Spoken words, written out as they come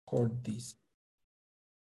record this.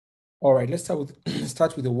 All right, let's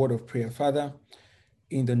start with the word of prayer. Father,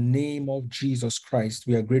 in the name of Jesus Christ,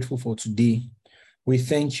 we are grateful for today. We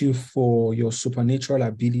thank you for your supernatural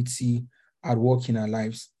ability at work in our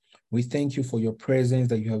lives. We thank you for your presence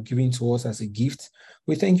that you have given to us as a gift.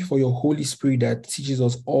 We thank you for your Holy Spirit that teaches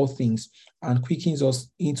us all things and quickens us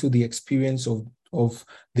into the experience of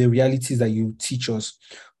the realities that you teach us.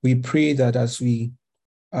 We pray that as we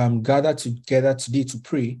gather together today to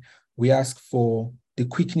pray, we ask for the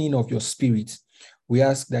quickening of your spirit. We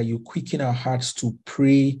ask that you quicken our hearts to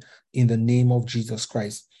pray in the name of Jesus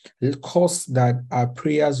Christ. Cause that our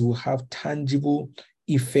prayers will have tangible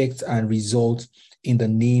effects and results in the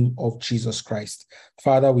name of Jesus Christ.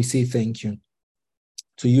 Father, we say thank you.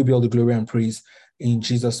 To you be all the glory and praise. In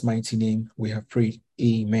Jesus' mighty name, we have prayed.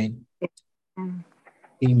 Amen.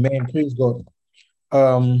 Amen. Praise God.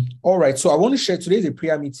 All right. So I want to share, today is a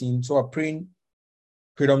prayer meeting. So I'm praying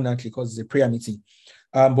predominantly because it's a prayer meeting.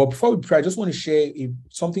 But before we pray, I just want to share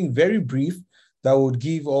something very brief that would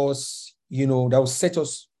give us, that will set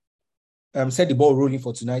the ball rolling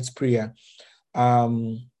for tonight's prayer.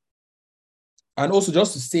 And also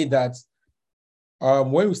just to say that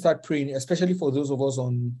when we start praying, especially for those of us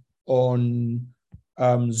on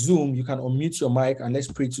Zoom, you can unmute your mic and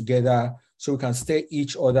let's pray together so we can stir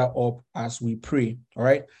each other up as we pray. All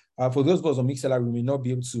right. For those of us on Mixlr, we may not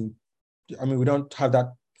be able to, we don't have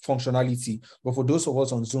that functionality, but for those of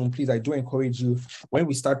us on Zoom, please, I do encourage you, when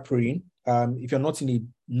we start praying, if you're not in a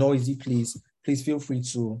noisy place, please feel free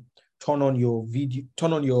to turn on your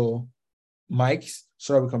mics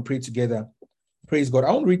so that we can pray together. Praise God.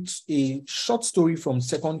 I want to read a short story from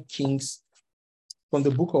 2 Kings, from the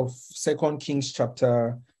book of 2 Kings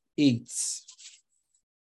chapter 8.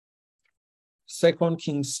 2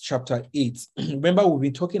 Kings chapter 8. Remember, we've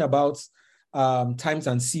been talking about times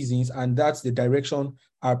and seasons, and that's the direction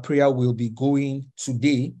our prayer will be going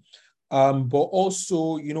today. But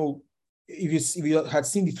also, if you had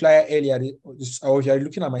seen the flyer earlier, or if you're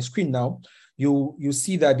looking at my screen now, you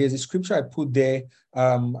see that there's a scripture I put there,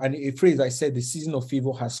 and a phrase I said, the season of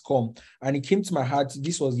favor has come. And it came to my heart,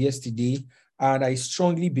 this was yesterday, and I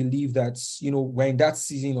strongly believe that, we're in that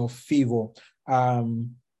season of favor.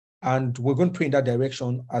 And we're going to pray in that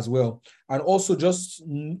direction as well. And also just,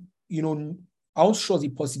 I want to show the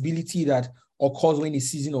possibility that occurs when a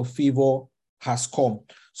season of favor has come.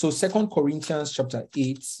 So 2 Corinthians chapter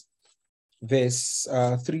 8, verse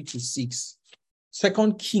 3 to 6.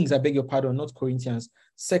 2 Kings, I beg your pardon, not Corinthians.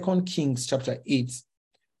 2 Kings chapter 8,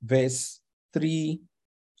 verse 3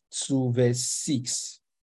 to verse 6.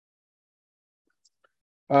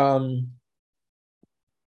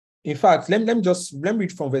 In fact, let me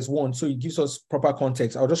read from verse 1 so it gives us proper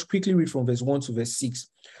context. I'll just quickly read from verse 1 to verse 6.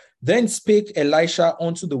 Then spake Elisha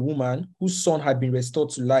unto the woman whose son had been restored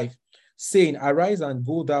to life, saying, Arise and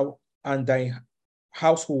go thou and thy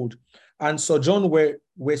household, and sojourn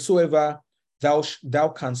wheresoever thou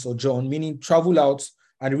canst sojourn, meaning travel out.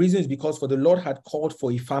 And the reason is because for the Lord had called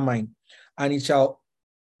for a famine, and it shall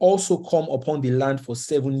also come upon the land for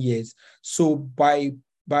 7 years. So by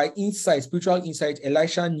insight, spiritual insight,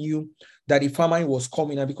 Elisha knew that a famine was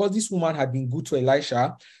coming. And because this woman had been good to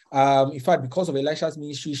Elisha, in fact, because of Elisha's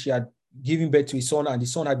ministry, she had given birth to a son, and the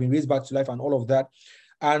son had been raised back to life and all of that.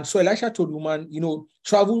 And so Elisha told the woman,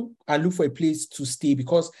 travel and look for a place to stay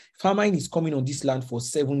because famine is coming on this land for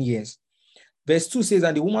 7 years. Verse 2 says,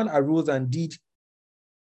 and the woman arose and did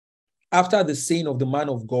after the saying of the man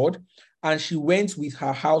of God, and she went with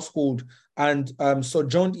her household and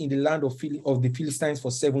sojourned in the land of the Philistines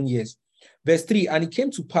for 7 years. Verse 3, and it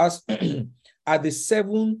came to pass at the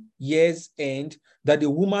 7 years' end that the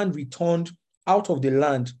woman returned out of the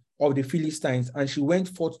land of the Philistines, and she went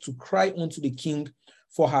forth to cry unto the king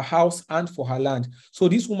for her house and for her land. So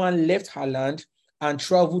this woman left her land and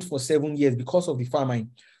traveled for 7 years because of the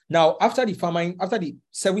famine. Now, after the famine, after the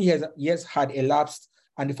 7 years had elapsed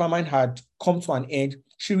and the famine had come to an end,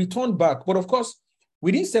 she returned back. But of course,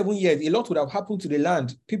 within 7 years, a lot would have happened to the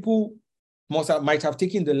land. People might have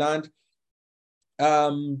taken the land.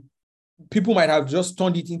 People might have just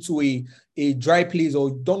turned it into a dry place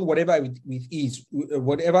or done whatever with it,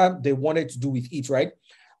 whatever they wanted to do with it, right?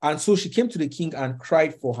 And so she came to the king and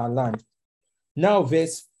cried for her land. Now,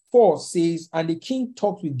 verse 4 says, and the king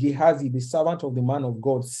talked with Gehazi, the servant of the man of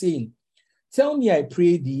God, saying, tell me, I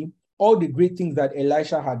pray thee, all the great things that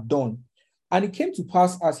Elisha had done. And it came to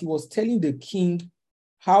pass as he was telling the king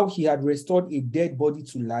how he had restored a dead body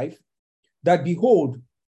to life, that behold,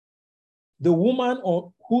 the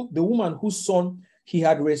woman whose son he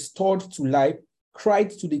had restored to life cried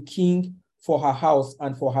to the king for her house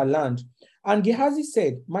and for her land. And Gehazi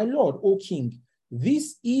said, my lord, O king,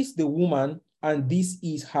 This is the woman, and this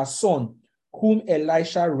is her son, whom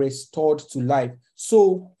Elisha restored to life.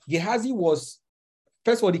 So Gehazi was,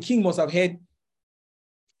 first of all, the king must have heard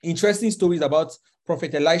interesting stories about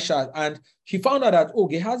Prophet Elisha, and he found out that, oh,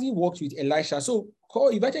 Gehazi worked with Elisha. So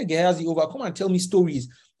invited Gehazi over, come and tell me stories.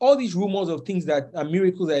 All these rumors of things that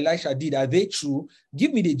miracles that Elisha did, are they true?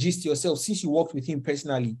 Give me the gist yourself, since you worked with him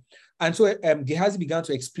personally. And so Gehazi began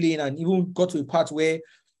to explain, and even got to a part where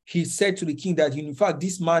he said to the king that, in fact,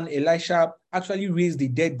 this man, Elisha, actually raised the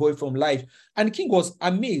dead boy from life. And the king was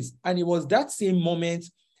amazed. And it was that same moment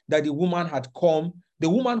that the woman had come, the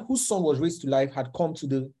woman whose son was raised to life had come to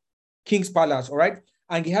the king's palace, all right?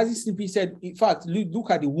 And Gehazi simply said, in fact, look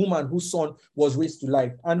at the woman whose son was raised to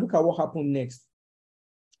life. And look at what happened next.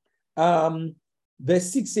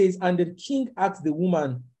 Verse 6 says, and the king asked the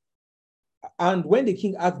woman, and when the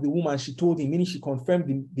king asked the woman, she told him, meaning she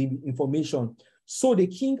confirmed the information. So the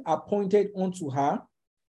king appointed unto her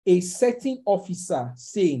a certain officer,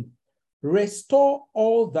 saying, restore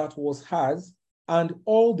all that was hers and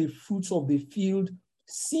all the fruits of the field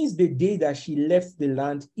since the day that she left the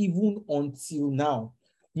land, even until now.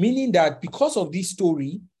 Meaning that because of this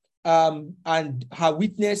story and her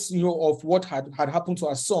witness, of what had happened to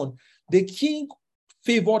her son, the king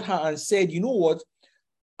favored her and said, you know what?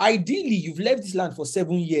 Ideally, you've left this land for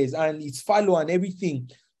 7 years and it's fallow and everything.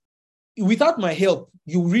 Without my help,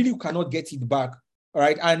 you really cannot get it back. All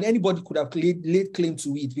right. And anybody could have laid claim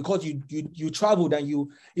to it because you traveled, and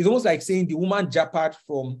it's almost like saying the woman japped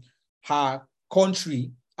from her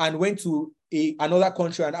country and went to another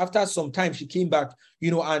country. And after some time, she came back,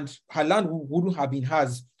 and her land wouldn't have been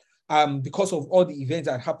hers because of all the events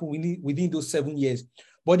that happened within those 7 years.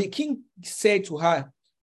 But the king said to her,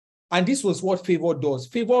 and this was what favor does.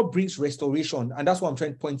 Favor brings restoration. And that's what I'm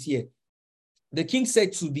trying to point here. The king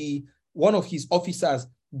said to one of his officers,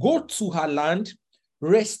 go to her land,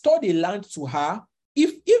 restore the land to her.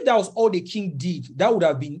 If that was all the king did, that would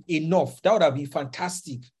have been enough. That would have been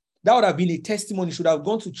fantastic. That would have been a testimony. Should have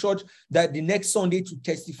gone to church that the next Sunday to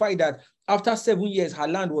testify that after 7 years, her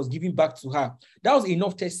land was given back to her. That was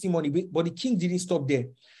enough testimony, but the king didn't stop there.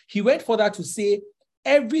 He went further to say,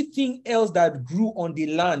 everything else that grew on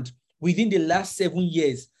the land within the last 7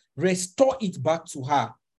 years, restore it back to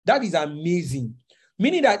her. That is amazing.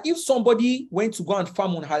 Meaning that if somebody went to go and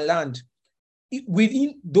farm on her land,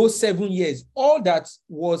 within those 7 years, all that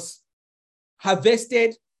was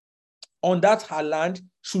harvested on that her land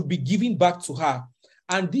should be given back to her.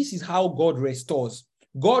 And this is how God restores.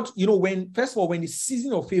 God, first of all, when the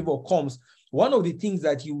season of favor comes, one of the things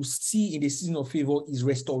that you see in the season of favor is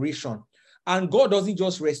restoration. And God doesn't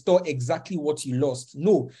just restore exactly what you lost.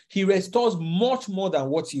 No, he restores much more than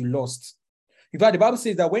what you lost. In fact, the Bible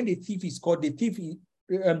says that when the thief is caught, the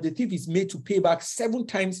thief is made to pay back 7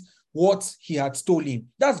 times what he had stolen.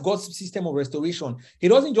 That's God's system of restoration. He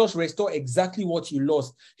doesn't just restore exactly what you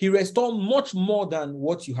lost. He restores much more than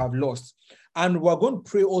what you have lost. And we're going to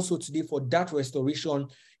pray also today for that restoration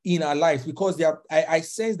in our lives, because I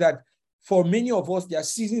sense that for many of us, there are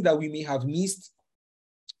seasons that we may have missed,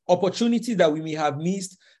 opportunities that we may have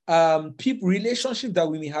missed, people, relationships that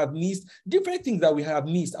we may have missed, different things that we have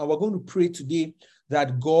missed. And we're going to pray today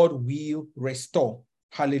that God will restore.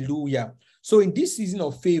 Hallelujah. So in this season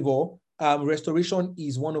of favor, restoration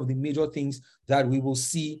is one of the major things that we will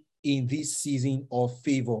see in this season of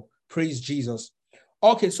favor. Praise Jesus.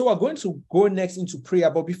 Okay, so we're going to go next into prayer.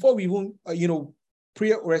 But before we even,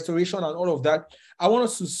 prayer, restoration and all of that, I want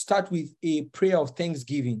us to start with a prayer of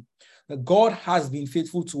thanksgiving. God has been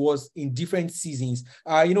faithful to us in different seasons.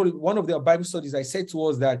 One of the Bible studies I said to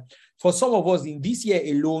us that for some of us in this year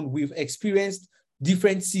alone, we've experienced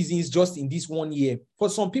different seasons just in this 1 year. For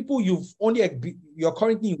some people, you're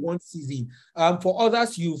currently in one season. For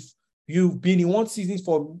others, you've been in one season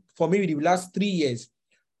for maybe the last 3 years.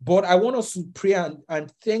 But I want us to pray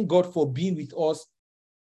and thank God for being with us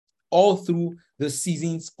all through the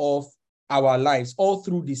seasons of our lives, all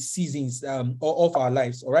through the seasons of our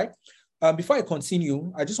lives. All right. Before I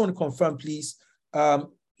continue, I just want to confirm, please,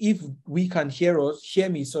 if we can hear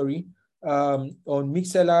me, on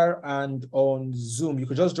Mixlr and on Zoom. You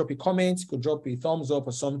could just drop a comment, you could drop a thumbs up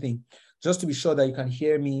or something, just to be sure that you can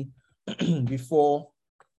hear me before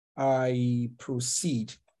I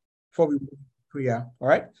proceed, before we move to prayer. All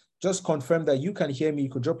right. Just confirm that you can hear me. You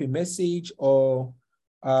could drop a message or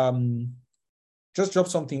just drop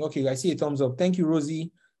something. Okay, I see a thumbs up. Thank you,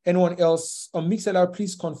 Rosie. Anyone else on Mixlr,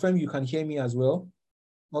 please confirm you can hear me as well.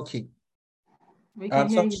 Okay. We can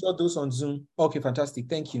hear you. Sure those on Zoom. Okay, fantastic.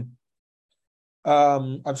 Thank you.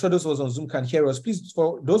 I'm sure those of us on Zoom can hear us. Please,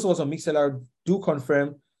 for those of us on Mixlr, do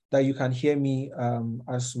confirm that you can hear me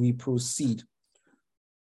as we proceed.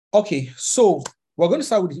 Okay, so we're going to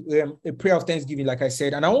start with a prayer of thanksgiving, like I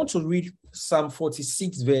said, and I want to read Psalm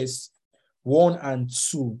 46, verse 1 and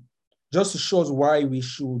 2, just to show us why we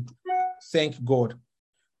should thank God.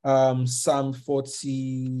 Psalm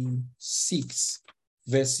 46,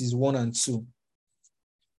 verses 1 and 2.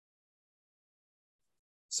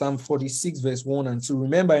 Psalm 46, verse 1 and 2.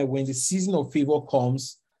 Remember, when the season of favor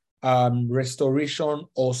comes, restoration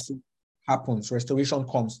also happens. Restoration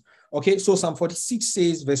comes. Okay, so Psalm 46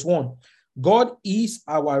 says, verse 1, God is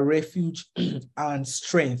our refuge and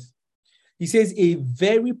strength. He says, a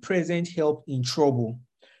very present help in trouble.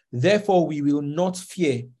 Therefore, we will not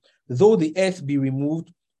fear, though the earth be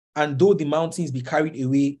removed, and though the mountains be carried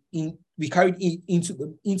away, into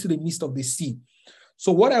the midst of the sea.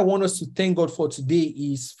 So what I want us to thank God for today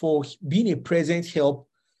is for being a present help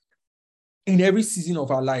in every season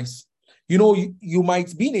of our lives. You know, you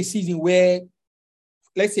might be in a season where,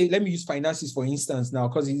 let's say, let me use finances for instance now,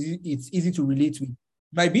 because it's easy to relate with.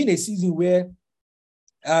 Might be in a season where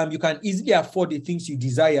you can easily afford the things you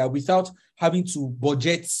desire without having to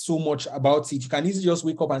budget so much about it. You can easily just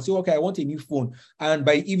wake up and say, okay, I want a new phone. And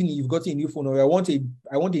by evening, you've got a new phone, or I want a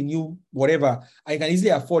new whatever. I can easily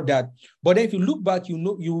afford that. But then if you look back,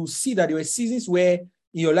 you see that there were seasons where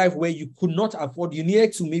in your life where you could not afford, you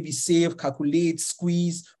needed to maybe save, calculate,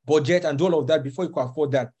 squeeze, budget, and do all of that before you could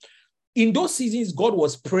afford that. In those seasons, God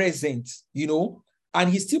was present, and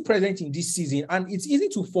he's still present in this season. And it's easy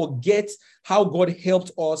to forget how God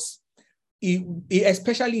helped us,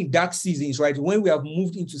 especially in dark seasons, right? When we have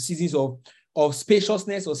moved into seasons of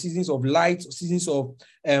spaciousness, or seasons of light, or seasons of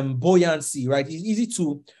buoyancy, right? It's easy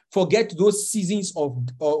to forget those seasons or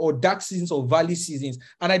dark seasons or valley seasons.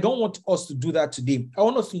 And I don't want us to do that today. I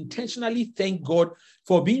want us to intentionally thank God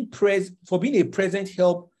for being a present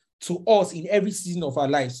help to us in every season of our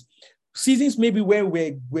lives. Seasons maybe where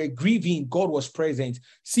we're grieving, God was present.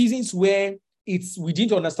 Seasons where we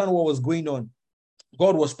didn't understand what was going on,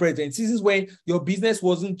 God was present. Seasons when your business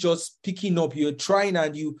wasn't just picking up, you're trying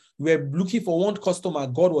and you were looking for one customer,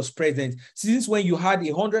 God was present. Seasons when you had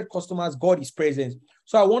 100 customers, God is present.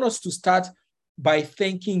 So I want us to start by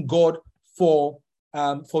thanking God for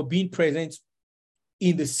being present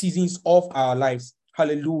in the seasons of our lives.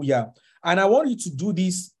 Hallelujah. And I want you to do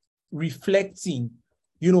this reflecting,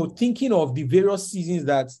 thinking of the various seasons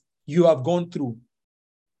that you have gone through.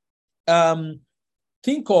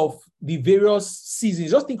 Think of the various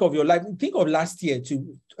seasons. Just think of your life. Think of last year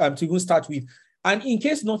to even start with. And in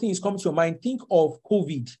case nothing is coming to your mind, think of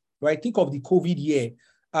COVID, right? Think of the COVID year.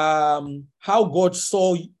 How God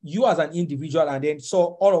saw you as an individual and then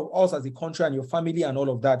saw all of us as a country and your family and all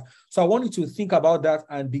of that. So I want you to think about that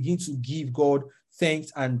and begin to give God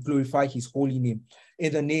thanks and glorify his holy name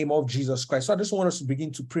in the name of Jesus Christ. So I just want us to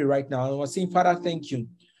begin to pray right now. And we're saying, Father, thank you.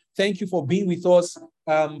 Thank you for being with us,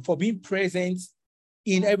 for being present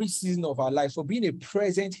in every season of our lives, for being a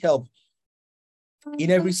present help in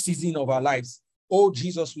every season of our lives. Oh,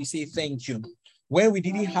 Jesus, we say thank you. When we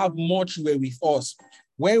didn't have much, you were with us.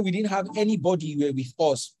 When we didn't have anybody, you were with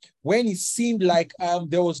us. When it seemed like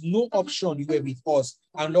there was no option, you were with us.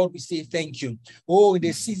 And Lord, we say thank you. Oh, in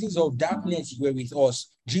the seasons of darkness, you were with us.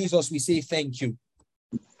 Jesus, we say thank you.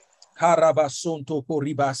 Karabasonto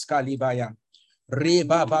koribas kalibaya.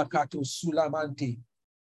 Rebabakato sulamante.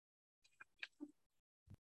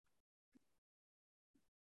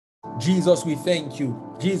 Jesus, we thank you.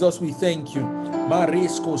 Jesus, we thank you.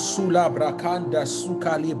 Marisco sula brakanda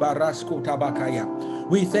sukali barasko tabakaya.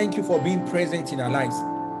 We thank you for being present in our lives.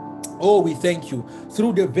 Oh, we thank you.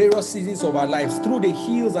 Through the various seasons of our lives, through the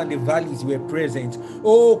hills and the valleys, you were present.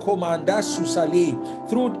 Oh, Commander Susale,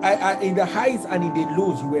 through in the highs and in the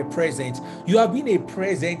lows, you were present. You have been a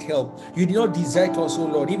present help. You did not desert us, oh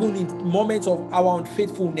Lord, even in moments of our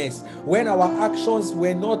unfaithfulness, when our actions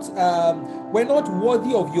were not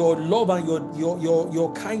worthy of your love and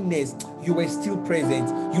your kindness. You were still present.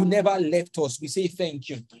 You never left us. We say thank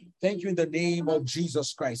you. Thank you in the name of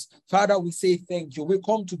Jesus Christ. Father, we say thank you. We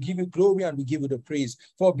come to give you glory and we give you the praise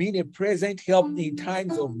for being a present help in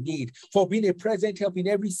times of need, for being a present help in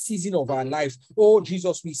every season of our lives. Oh,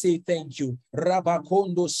 Jesus, we say thank you.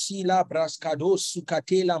 Rabakondo sila braskado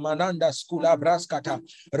sukatela mananda skula braskata.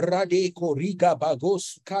 Radeko riga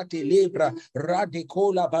bagos kate lebra.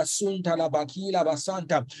 Radekola basunta la bakila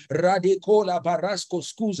basanta. Radekola barasko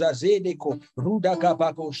skuza zedeko. Ruda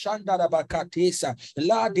gabago shanda la bakatesa.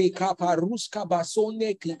 Lade kaparuska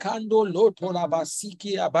basone kikando loto la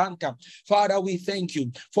basiki abanta. Father, we thank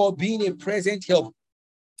you for being a present help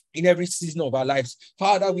in every season of our lives.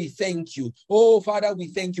 Father, we thank you. Oh, Father, we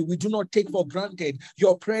thank you. We do not take for granted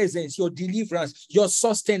your presence, your deliverance, your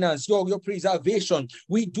sustenance, your preservation.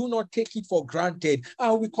 We do not take it for granted.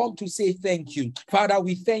 And we come to say thank you. Father,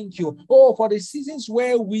 we thank you. Oh, for the seasons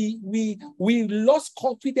where we lost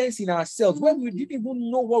confidence in ourselves, when we didn't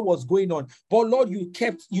even know what was going on. But Lord, you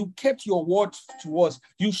kept your word to us.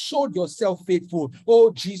 You showed yourself faithful.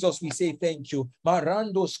 Oh, Jesus, we say thank you.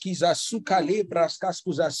 Marando skiza suka lebraska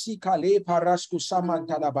skuza sika le parasku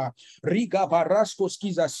samantalaba riga barasko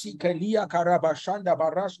skiza sika lia karabashanda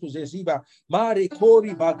barasko zeziba mare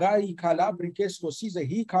kori bagai kalabrikesko size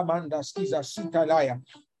hikamanda skiza sita laya.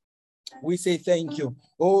 We say thank you.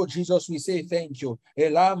 Oh, Jesus, we say thank you.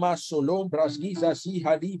 Elama solom brasgiza si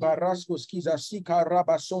haliba rasko skiza sika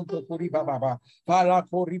rabasonto kuriba baba. Pala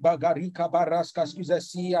koriba garika baraska skiza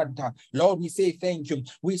si anta. Lord, we say thank you.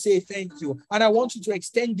 We say thank you. And I want you to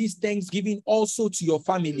extend this thanksgiving also to your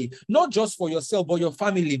family, not just for yourself, but your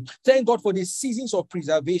family. Thank God for the seasons of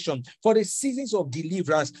preservation, for the seasons of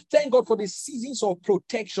deliverance. Thank God for the seasons of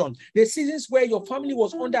protection, the seasons where your family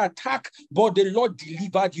was under attack, but the Lord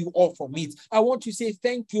delivered you all from it. I want to say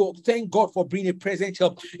thank you. Thank God for being a present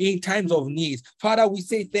help in times of need. Father, we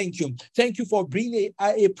say thank you. Thank you for being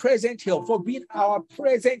a present help, for being our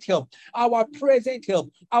present help, our present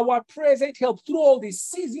help, our present help through all the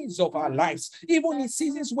seasons of our lives, even in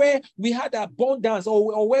seasons where we had abundance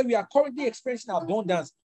or where we are currently experiencing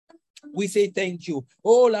abundance. We say thank you.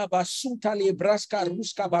 Oh, la basunta lebraska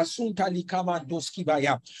ruska basunta likamandoski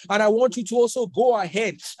baya. And I want you to also go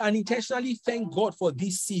ahead and intentionally thank God for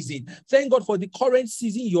this season. Thank God for the current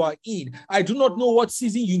season you are in. I do not know what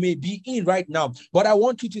season you may be in right now, but I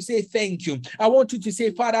want you to say thank you. I want you to say,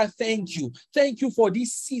 Father, thank you. Thank you for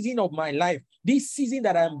this season of my life, this season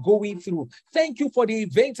that I'm going through. Thank you for the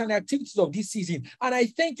events and activities of this season. And I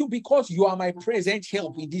thank you because you are my present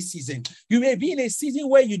help in this season. You may be in a season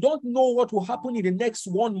where you don't know what will happen in the next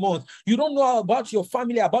 1 month. You don't know about your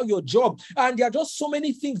family, about your job. And there are just so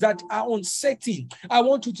many things that are uncertain. I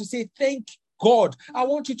want you to say thank God. I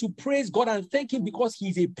want you to praise God and thank him because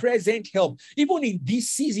he's a present help. Even in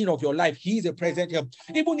this season of your life, he is a present help.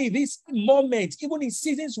 Even in this moment, even in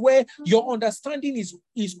seasons where your understanding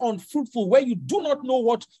is unfruitful, where you do not know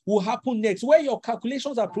what will happen next, where your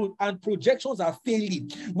calculations and projections are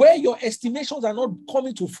failing, where your estimations are not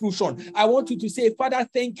coming to fruition. I want you to say, Father,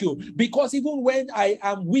 thank you, because even when I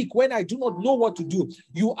am weak, when I do not know what to do,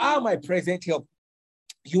 you are my present help.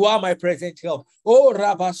 You are my present help. Oh,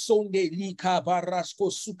 Rabasonde Lika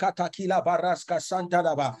Barasco Sukatakila Baraska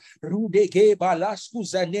Santalaba, Rudege Balasku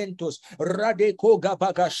Zanentos, Radeko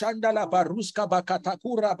Gabaga Shandala Baruska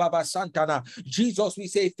Bakatakura Baba Santana. Jesus, we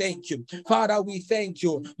say thank you. Father, we thank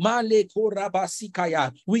you. Maleko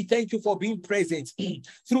Rabasikaya. We thank you for being present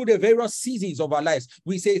through the various seasons of our lives.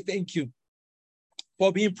 We say thank you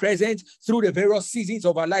for being present through the various seasons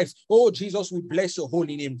of our lives. Oh, Jesus, we bless your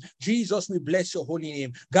holy name. Jesus, we bless your holy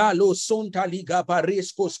name. Galo Sonta Liga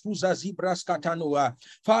Baresco Scusa Zibras Catanoa.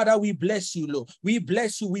 Father, we bless you, Lord. We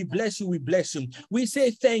bless you, we bless you, we bless you. We say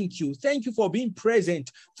thank you. Thank you for being present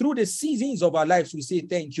through the seasons of our lives. We say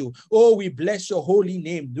thank you. Oh, we bless your holy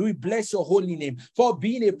name. We bless your holy name for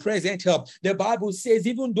being a present help. The Bible says,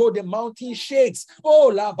 even though the mountain shakes, oh,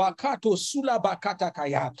 la bakato sula bakata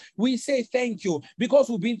kaya. We say thank you because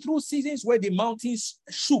we've been through seasons where the mountains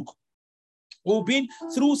shook. We've been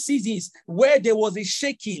through seasons where there was a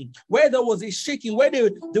shaking, where the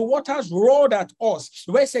waters roared at us,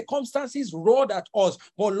 where circumstances roared at us.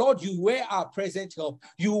 But Lord, you were our present help.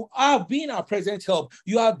 You have been our present help.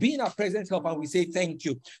 You have been our present help, and we say thank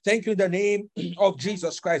you. Thank you in the name of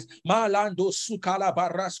Jesus Christ. Malando sukala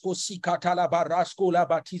barasko sikatala barasko la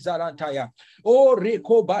batizalantaya. O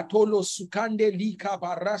reko batolo sukande lika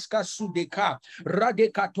baraska sudeka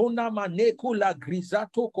radekatona maneko la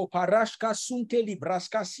grisato koparashka.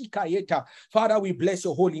 Father, we bless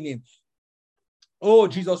your holy name. Oh,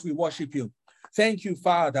 Jesus, we worship you. Thank you,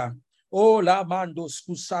 Father. Oh, la mando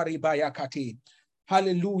skusari bayakate.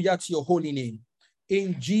 Hallelujah to your holy name.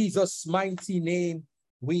 In Jesus' mighty name,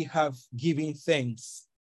 we have given thanks.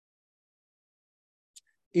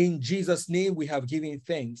 In Jesus' name, we have given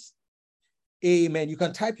thanks. Amen. You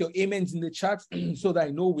can type your amens in the chat so that I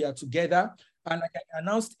know we are together. And like I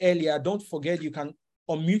announced earlier, don't forget you can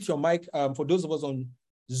unmute your mic. For those of us on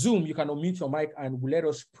Zoom, you can unmute your mic and let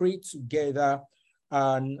us pray together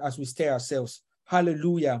as we stir ourselves.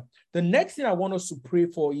 Hallelujah. The next thing I want us to pray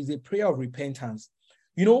for is a prayer of repentance.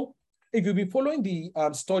 You know, if you've been following the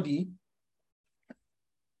study,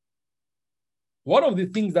 one of the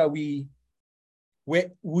things that we've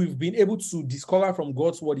been able to discover from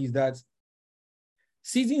God's word is that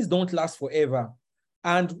seasons don't last forever.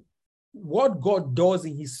 And what God does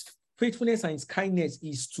in his faithfulness and his kindness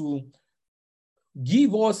is to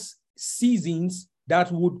give us seasons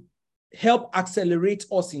that would help accelerate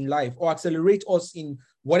us in life or accelerate us in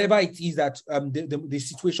whatever it is that the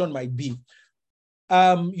situation might be.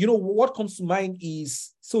 What comes to mind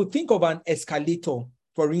is, so think of an escalator,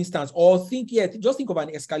 for instance, or just think of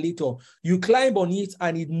an escalator. You climb on it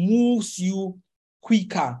and it moves you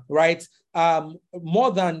quicker, right?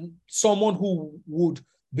 More than someone who would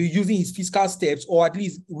be using his physical steps, or at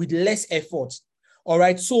least with less effort. All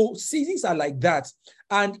right. So seasons are like that.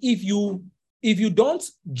 And if you don't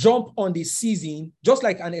jump on the season, just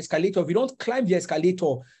like an escalator, if you don't climb the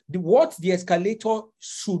escalator, what the escalator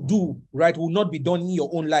should do, right, will not be done in your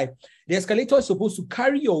own life. The escalator is supposed to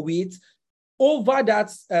carry your weight over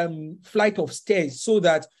that flight of stairs so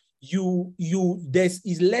that there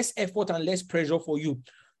is less effort and less pressure for you.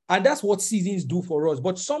 And that's what seasons do for us.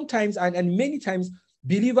 But sometimes, and many times,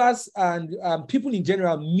 believers and people in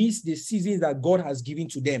general miss the seasons that God has given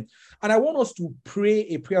to them. And I want us to pray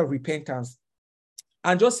a prayer of repentance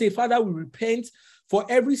and just say, Father, we repent for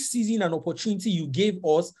every season and opportunity you gave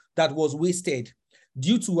us that was wasted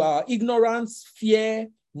due to our ignorance, fear,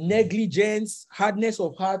 negligence, hardness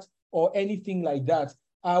of heart, or anything like that.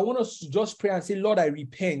 I want us to just pray and say, Lord, I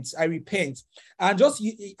repent. I repent. And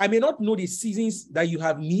I may not know the seasons that you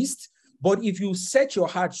have missed, but if you set your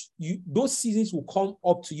heart, those seasons will come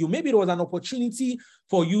up to you. Maybe it was an opportunity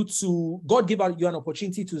for you God gave you an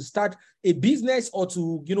opportunity to start a business or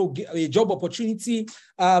to, get a job opportunity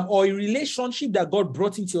or a relationship that God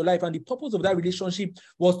brought into your life. And the purpose of that relationship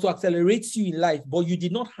was to accelerate you in life, but you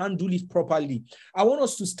did not handle it properly. I want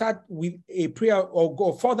us to start with a prayer, or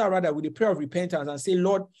go further rather with a prayer of repentance and say,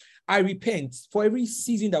 Lord, I repent for every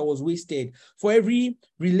season that was wasted, for every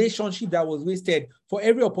relationship that was wasted, for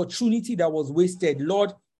every opportunity that was wasted.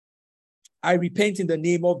 Lord, I repent in the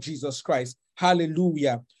name of Jesus Christ.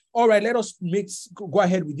 Hallelujah. All right, let us go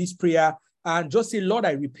ahead with this prayer and just say, Lord,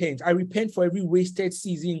 I repent. I repent for every wasted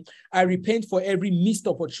season. I repent for every missed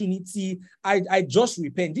opportunity. I just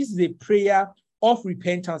repent. This is a prayer of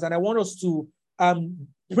repentance, and I want us to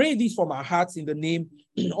pray this from our hearts in the name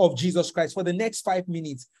of Jesus Christ. For the next 5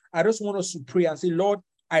 minutes, I just want us to pray and say, Lord,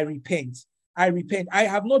 I repent. I repent. I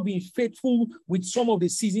have not been faithful with some of the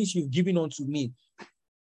seasons you've given unto me.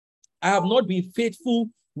 I have not been faithful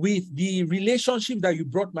with the relationship that you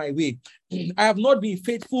brought my way. I have not been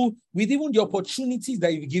faithful with even the opportunities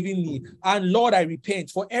that you've given me. And Lord, I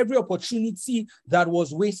repent for every opportunity that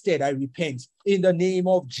was wasted. I repent in the name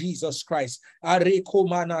of Jesus Christ.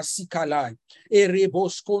 Arekomana sikalai,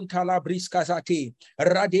 ereboskontala briskazate,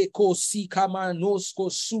 radeko sikamanosko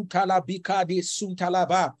sutala bikade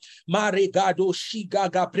suntalaba, maregado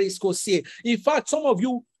shigaga presko se. In fact, some of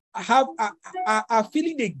you are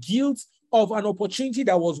feeling the guilt of an opportunity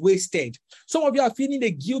that was wasted. Some of you are feeling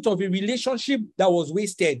the guilt of a relationship that was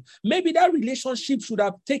wasted. Maybe that relationship should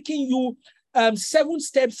have taken you 7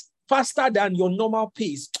 steps faster than your normal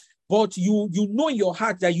pace, but you know in your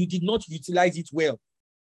heart that you did not utilize it well.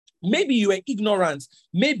 Maybe you were ignorant.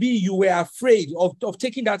 Maybe you were afraid of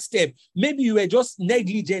taking that step. Maybe you were just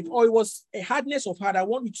negligent, or it was a hardness of heart. I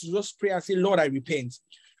want you to just pray and say, Lord, I repent.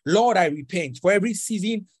 Lord, I repent for every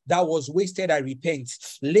season that was wasted. I repent.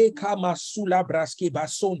 Lord,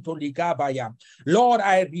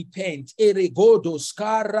 I repent.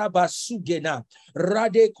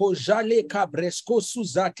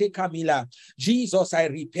 Jesus, I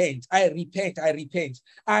repent. I repent. I repent.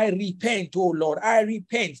 I repent, oh Lord. I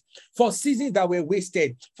repent for seasons that were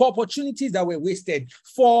wasted, for opportunities that were wasted,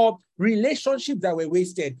 for relationships that were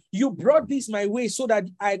wasted. You brought this my way so that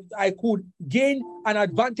I could gain an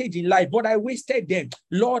advantage in life, but I wasted them.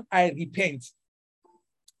 Lord, I repent.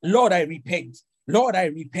 Lord, I repent. Lord, I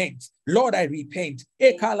repent. Lord, I repent.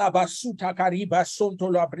 Maybe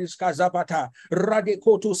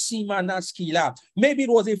it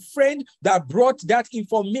was a friend that brought that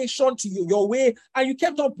information to you, your way, and you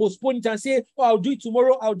kept on postponing it and say, oh, I'll do it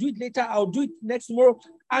tomorrow, I'll do it later, I'll do it next tomorrow.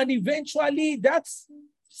 And eventually that's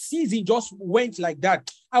season just went like that.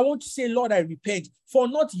 I want to say, Lord, I repent for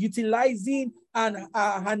not utilizing and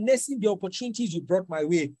harnessing the opportunities you brought my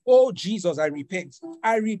way. Oh, Jesus, I repent.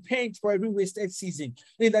 I repent for every wasted season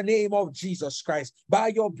in the name of Jesus Christ.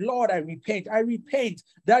 By your blood, I repent. I repent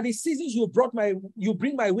that the seasons you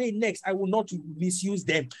bring my way next, I will not misuse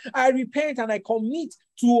them. I repent and I commit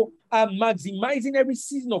to maximizing every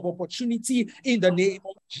season of opportunity in the name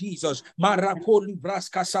of Jesus. Marakoli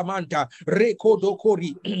braska samanta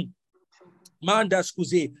rekodokori.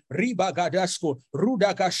 Mandaskuze, Riba Gadasko,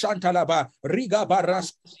 Rudaga Shantalaba, Riga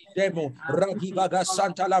Baraskuzi Demo, Ragivaga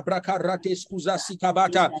Santala Brakarate Skuza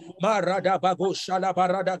Sikabata, Marada Bago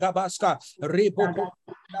Shalabarada Gabaska, Reboko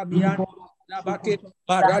Damian Labate,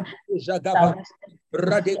 Marada Jagaba.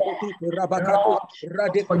 Radekotu Rabakatu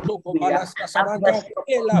Radekoto Balaska Samanta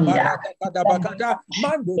Ela Barata Kadabakata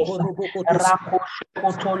Mando Borobokoto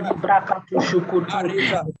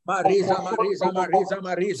Mareza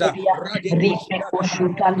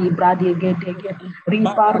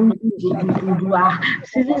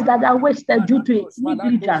seasons that are wasted due to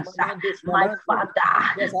negligence, my Father,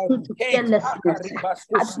 due to carelessness,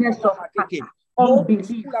 hardness of heart,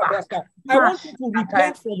 unbelief. I want you to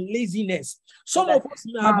repent from laziness. Some of us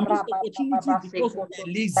have missed opportunities because we're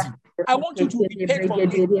lazy. I want you to repent from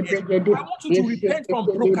laziness. I want you to repent from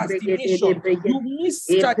procrastination. You miss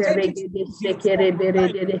strategic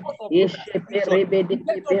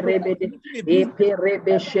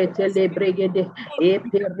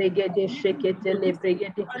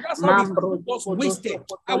wasted.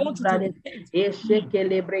 I want you to repent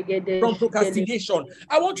from procrastination.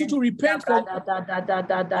 I want you to repent from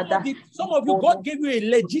some of you. God gave you a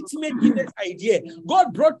legitimate business idea.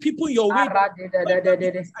 God brought people your way.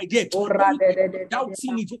 Idea.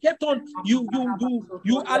 Doubting it. You kept on. You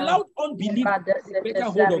allowed unbelief to get a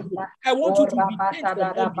hold of you. I want you to repent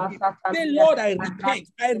from unbelief. Say, Lord, I repent.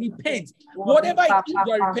 I repent. Whatever it is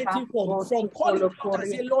you are repenting from calling out and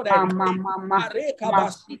say, Lord, I repent.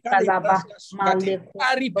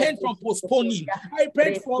 I repent from postponing. I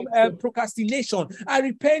repent from procrastination. I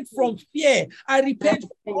repent from fear. I repent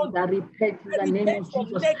from in the name of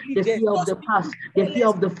Jesus. The fear of the past, the fear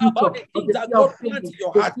of the future, the fear of failing,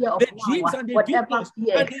 the fear of the dreams and the whatever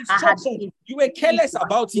fear and the instructions. You were careless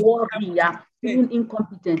about it. Feeling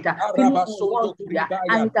incompetent, feeling unworthy,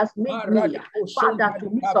 and it has made me, Father, to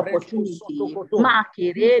miss opportunity.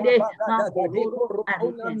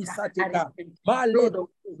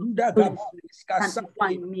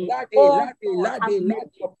 Sanctify me. Oh,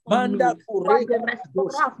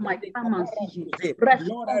 restore my time and season.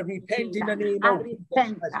 Lord, I repent in the name of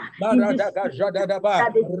Jesus.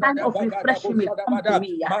 That the time of refreshing may come to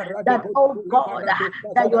me. That, oh God,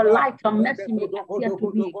 that your light and mercy may appear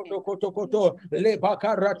to me.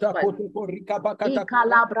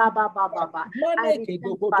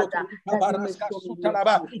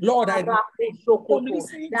 Lord, I from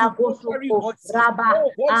listening to contrary voices,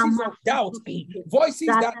 voices of doubt, voices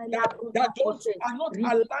that are not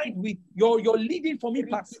aligned with your leading for me.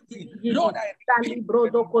 Lord, I repent.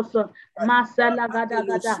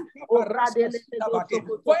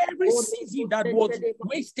 For every season that was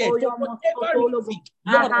wasted, for whatever reason,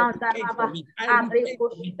 Lord, I repent for me. I repent for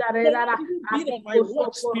me. Be on my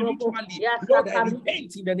watch spiritually. Lord, I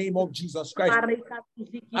repent in the name of Jesus Christ.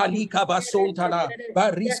 Alika basontala,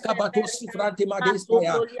 bariska batosi frante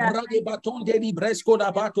madestaya, rade baton de libresco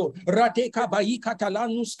nabato, rateka baika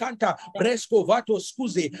talanus canta, bresco vato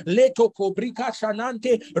scuse, leto cobrica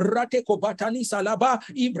shanante, rate cobatani salaba,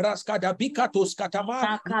 ibraska da bicatos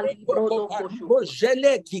catama,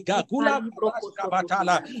 gele kigagula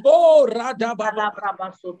batala, oh rada baba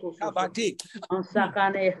kabate,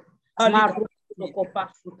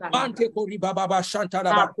 Mante koriba baba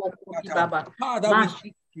shantala. Father, we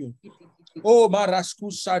thank you. Oh,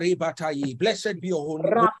 Maraskusare Batayi. Blessed be your holy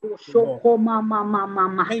name.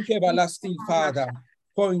 Thank you, everlasting Father.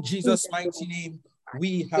 For in Jesus' mighty name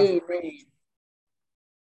we have prayed.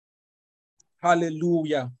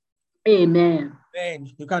 Hallelujah. Amen. Amen.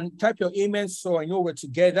 You can type your amen so I know we're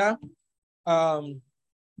together.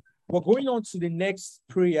 We're going on to the next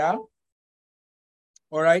prayer.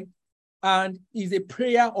 All right. And is a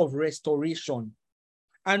prayer of restoration.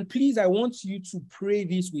 And please, I want you to pray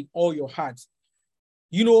this with all your heart.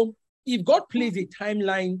 You know, if God plays a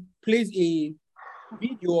timeline, plays a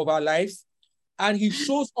video of our lives, and he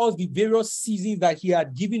shows us the various seasons that he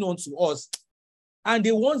had given unto us, and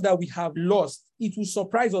the ones that we have lost, it will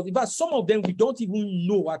surprise us. In fact, some of them we don't even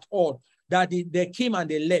know at all that they came and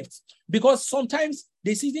they left. Because sometimes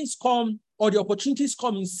the seasons come or the opportunities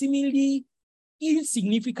come in seemingly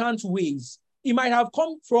insignificant ways. It might have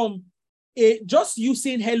come from just you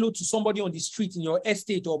saying hello to somebody on the street in your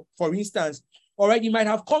estate, or for instance, all right, it might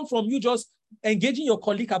have come from you just engaging your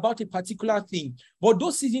colleague about a particular thing. But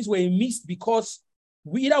those seasons were missed because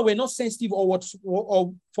we either were not sensitive or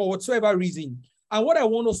for whatsoever reason. And what I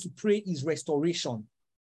want us to pray is restoration.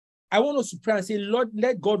 I want us to pray and say, Lord,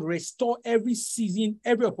 let God restore every season,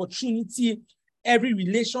 every opportunity, every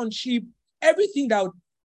relationship, everything that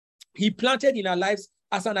he planted in our lives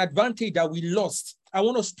as an advantage that we lost. I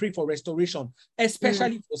want us to pray for restoration,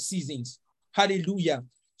 especially for seasons. Hallelujah.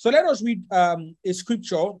 So let us read a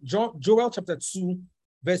scripture, Joel chapter 2,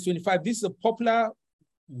 verse 25. This is a popular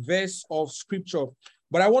verse of scripture,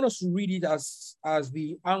 but I want us to read it as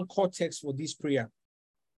the anchor text for this prayer.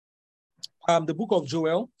 The book of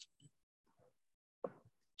Joel,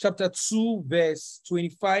 chapter 2, verse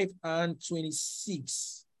 25 and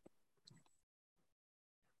 26.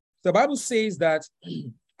 The Bible says that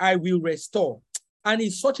I will restore. And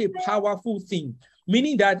it's such a powerful thing,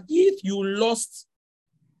 meaning that if you lost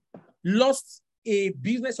a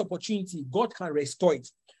business opportunity, God can restore it.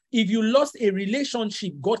 If you lost a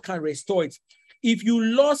relationship, God can restore it. If you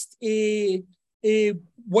lost a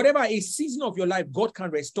season of your life, God can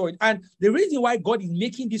restore it. And the reason why God is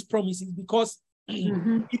making this promise is because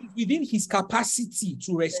it is within his capacity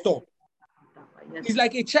to restore. It's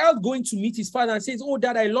like a child going to meet his father and says, "Oh,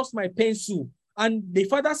 Dad, I lost my pencil." And the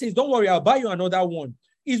father says, "Don't worry, I'll buy you another one."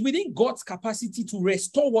 It's within God's capacity to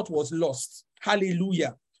restore what was lost.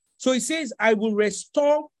 Hallelujah. So it says, I will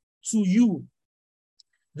restore to you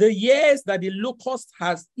the years that the locust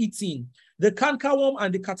has eaten, the cankerworm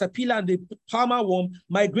and the caterpillar and the palmer worm,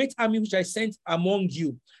 my great army which I sent among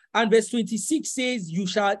you. And verse 26 says, you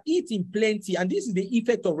shall eat in plenty. And this is the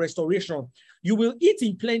effect of restoration. You will eat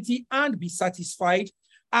in plenty and be satisfied,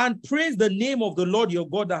 and praise the name of the Lord your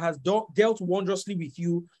God that has dealt wondrously with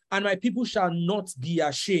you, and my people shall not be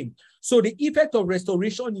ashamed. So the effect of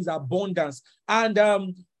restoration is abundance. And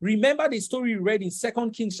remember the story we read in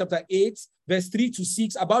 2 Kings chapter 8, verse 3 to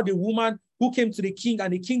 6, about the woman who came to the king,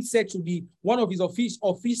 and the king said to one of his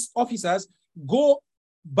officers, go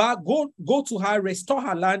to her, restore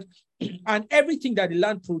her land, and everything that the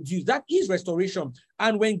land produced. That is restoration.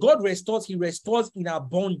 And when God restores, he restores in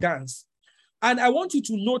abundance. And I want you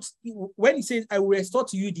to note when he says, I will restore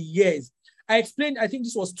to you the years. I explained, I think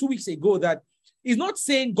this was 2 weeks ago, that he's not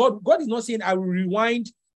saying, God is not saying, I will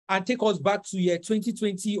rewind and take us back to year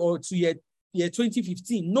 2020 or to year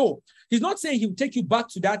 2015. No, he's not saying he'll take you back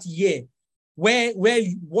to that year where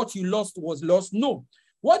what you lost was lost. No,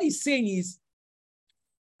 what he's saying is,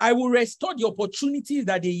 I will restore the opportunities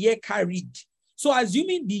that the year carried. So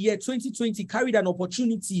assuming the year 2020 carried an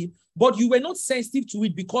opportunity, but you were not sensitive to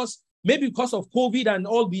it maybe because of COVID and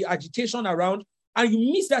all the agitation around, and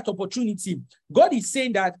you missed that opportunity. God is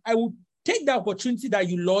saying that I will take the opportunity that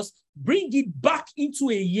you lost, bring it back into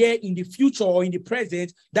a year in the future or in the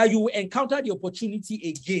present that you will encounter the opportunity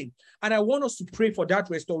again. And I want us to pray for that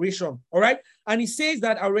restoration. All right. And he says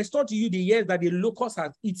that I'll restore to you the years that the locust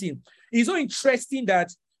has eaten. It's so interesting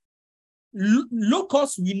that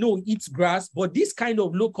locusts, we know, eats grass, but this kind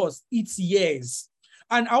of locust eats years.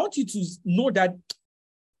 And I want you to know that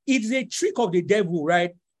it's a trick of the devil,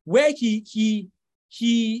 right? Where he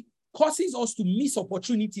causes us to miss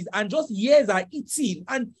opportunities, and just years are eating.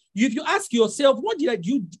 And if you ask yourself, what did I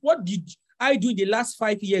do in the last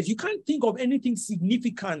 5 years? You can't think of anything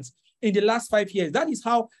significant in the last 5 years. That is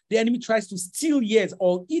how the enemy tries to steal years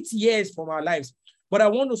or eat years from our lives. But I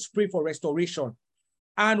want to pray for restoration.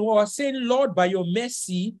 And we are saying, Lord, by your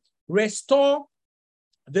mercy, restore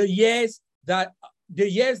the years that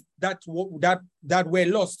were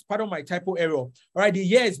lost. Pardon my typo error. All right, the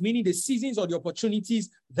years, meaning the seasons or the opportunities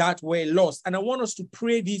that were lost. And I want us to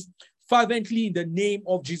pray this fervently in the name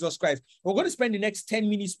of Jesus Christ. We're going to spend the next 10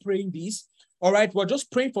 minutes praying this. All right, we're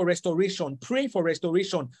just praying for restoration. Pray for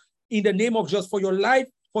restoration in the name of Jesus, for your life,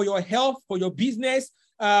 for your health, for your business.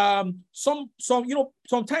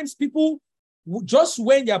 Sometimes people, just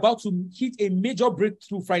when they're about to hit a major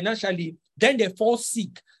breakthrough financially, then they fall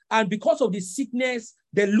sick. And because of the sickness,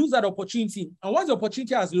 they lose that opportunity. And once the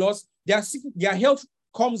opportunity has lost, their health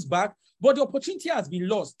comes back, but the opportunity has been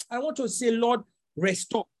lost. I want to say, Lord,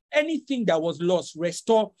 restore anything that was lost.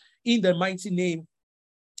 Restore in the mighty name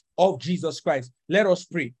of Jesus Christ. Let us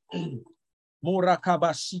pray. We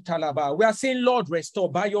are saying, Lord,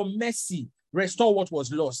 restore by your mercy. Restore what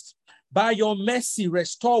was lost. By your mercy,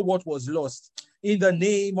 restore what was lost. In the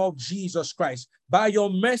name of Jesus Christ. By your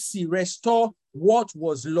mercy, restore what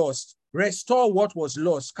was lost. Restore what was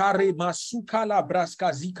lost.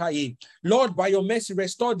 Lord, by your mercy,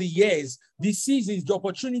 restore the years, the seasons, the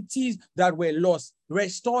opportunities that were lost.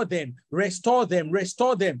 Restore them. Restore them.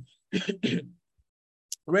 Restore them.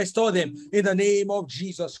 Restore them in the name of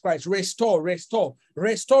Jesus Christ. Restore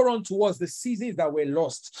unto us the seasons that were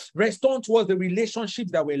lost. Restore unto us the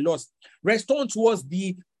relationships that were lost. Restore unto us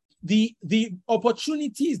the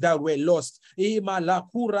opportunities that were lost.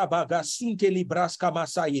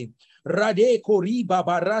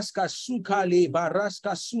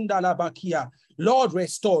 Lord,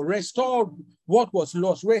 restore what was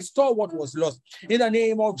lost. Restore what was lost. In the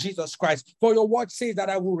name of Jesus Christ. For your word says that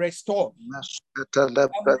I will restore.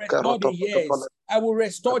 I will restore the years. I will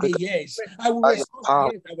restore the years. I will restore the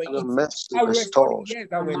years that were eaten. I will restore the years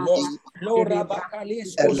that were lost.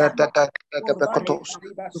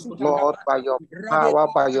 Lord, by your power,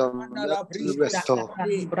 by your mercy, restore.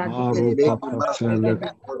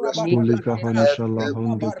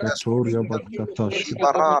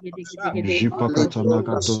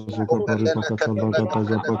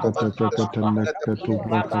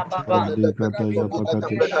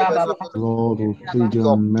 Lord, we plead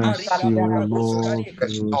your mercy, O Lord,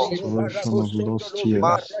 for restoration of lost years.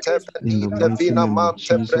 In the mighty name of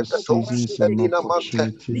Jesus, seasons and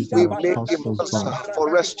opportunities that have passed us by.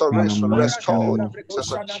 For restoration,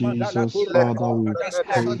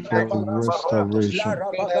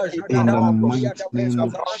 In the mighty name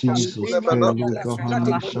of Jesus,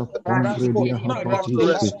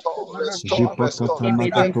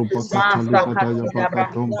 Father, we pray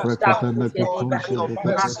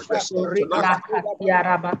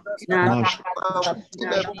for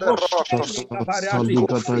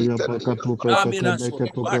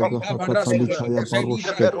restoration. In the mighty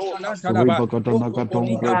name of Jesus,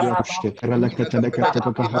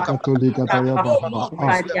 restore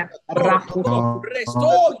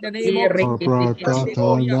the name of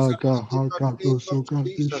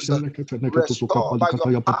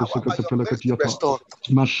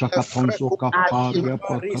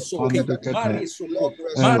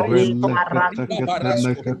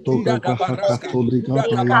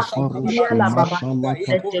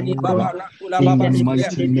in the mighty name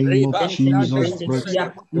of Jesus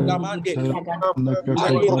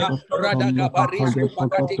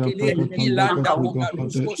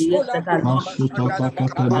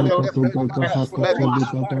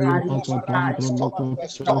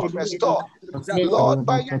Christ. Restore. Lord,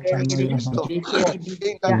 by your mercy, restore.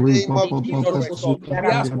 In the name of Jesus, we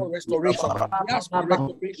ask for restoration.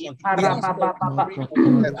 We ask for restoration.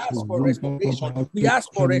 We ask for restoration. We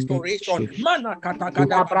ask for restoration. Mana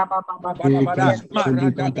katakada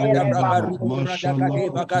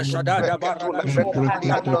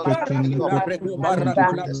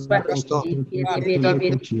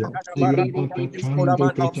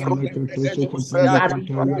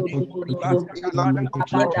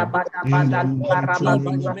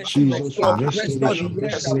Jesus,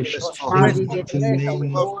 restoration,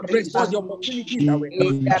 restore the opportunities that were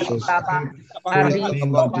Jesus,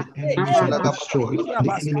 everything that the enemy has destroyed,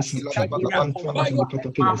 the enemies have tried to conquer the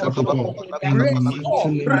caterpillars of God. In the mighty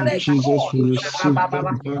name of Jesus, we receive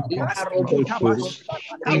them back by hundredfold.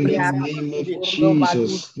 In the name of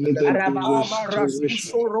Jesus, let there be restoration.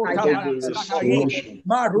 Let there be restoration.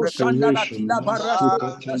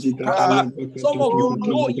 Some of you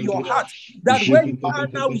know in your heart that where you are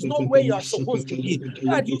now is not where you are supposed to be.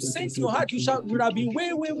 That you sense your heart, you have been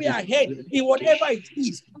way ahead in whatever it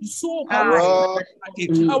is. So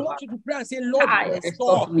I want you to pray and say, Lord,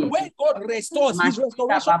 restore. When God restores, His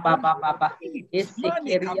restoration.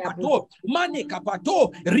 Mane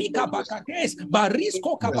kapato, rika bakates,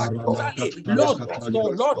 barisco kapatozale. Lord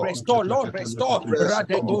restore, Lord restore, Lord restore.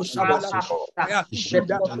 Radego shabala.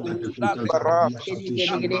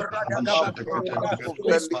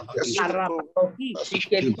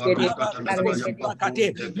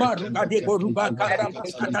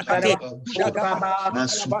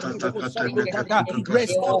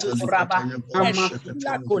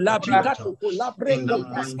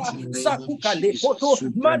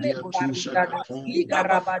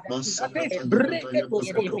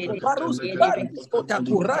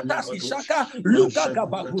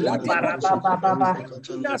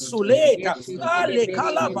 Ale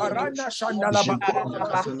kala barana shandala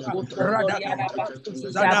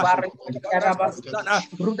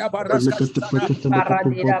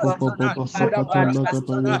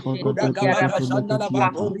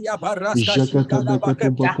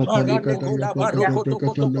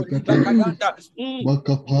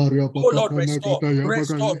Oh Lord, restore.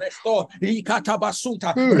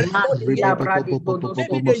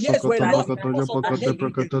 Maybe the years were lost because of the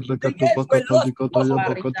negligence. The years were lost because of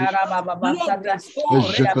the Lord, restore.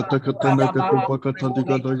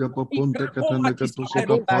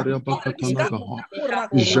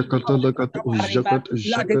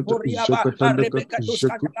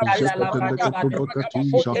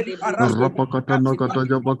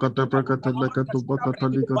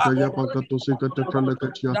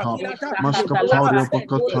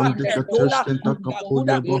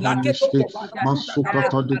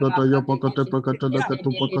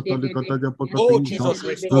 Oh Jesus,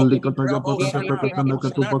 restore.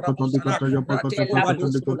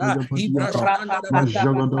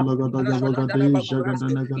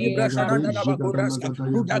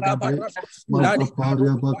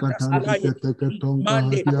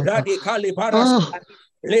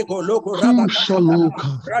 Lego logo I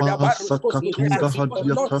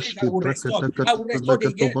will restore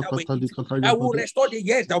the years that were eaten. I will restore the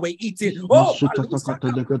years that were eaten. Oh,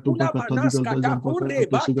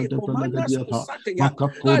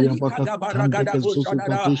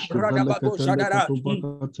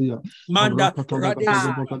 Manda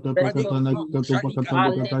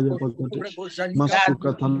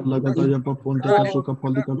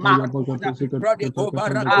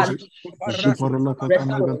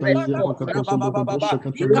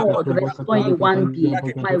Lord, restore in one day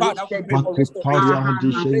my wasted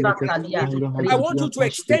I want you to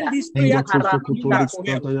extend this prayer to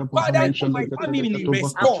Father, in my family,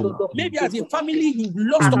 restore. Maybe as a family, you've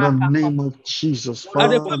lost. In the name of Jesus,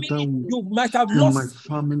 Father, Father, you might have in my lost.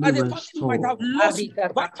 family, As a family, you might have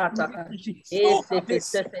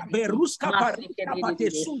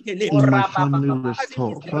lost. in my family,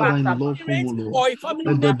 restore. Father, in love, or a family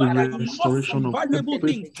let there be member that you lost restoration some of valuable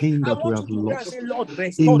things. everything I that we want have you to pray and lost. say, Lord, In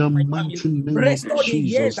restore the my mighty family. name of Restore the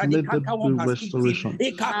years Jesus, that the let there canker be worm has restoration.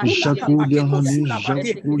 eaten. Jaculia hani,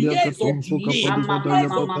 Jaculia Years of katonso delay, kapalikata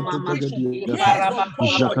years of yabakatu limitation, pagadiata. years of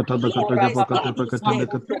Jakata Lord, dakata restore yabakata those pakata years.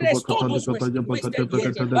 nekatu Restore bakata those likata yabakata wasted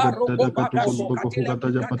years. pakata nekatu bakata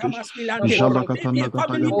yapati. Jalakata Maybe a nakata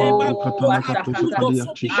family member yabakata was nakatu accused of sukalia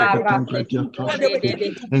something that tishakata they gretia did that they were tashkete.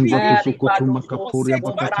 taken to Engatu prison. sukutu Was makapuria set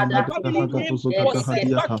back. bakata The family nagatu name sukata was set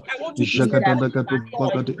back. hadiata. I want you to say, Jakata Lord, nakatu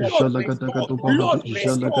restore. pakati. Lord, Jalakata restore. katu pakati. Lord, restore.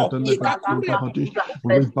 Jalakata nakatu hadi.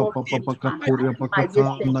 Ripa papa pakapuria bakata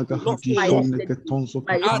nagahati shone ketonso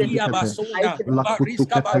kapandikate.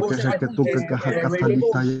 Lakutuka teke heke tuka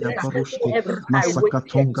kahakatalita ya barushke.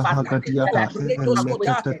 Masakatonga hagadiata. Elekete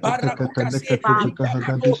teke neketu suka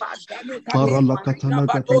hagadi. Para lakatana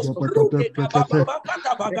gataya bakate pekete.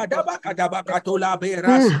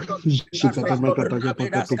 Shikatana gataya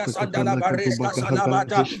bakatu pekete neketu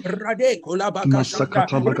bakahagadi.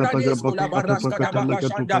 Masakata lakataya bakata pakata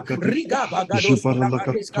leketu pakati. Jipara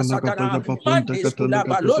lakatana gataya bapunte katana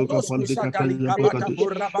katusu kapandi kataya bakati.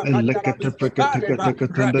 Elekete pekete kete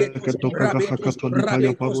tende ketoka kahakatalita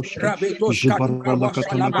ya barushke. Jipara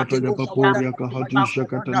lakatana gataya bapuria kahadisha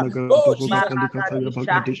katana katusu kapali kataya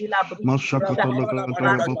bakati. Masakata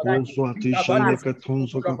lakataya bapuso atisha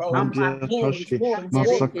neketonso kapandi atashke.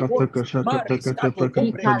 Masakata kashakata kete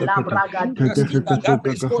pekete lekete. Kete heketuka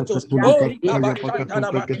kahakatuli kataya bakatu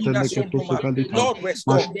pekete neketusu kalita. Lord,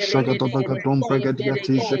 restore. Mashagata bagatom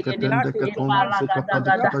pregadiati sheketende ketonso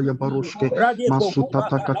kapali kataya barushke.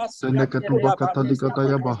 Masutata katene ketuba katalika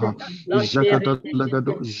taya baha. Jakata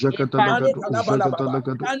lagado, jakata lagado, jakata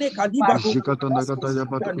lagado. Jikata lagata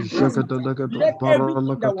yabado, jakata lagado, Let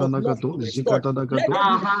everything that paralakata was lost lagado, be restored. jikata Let lagado.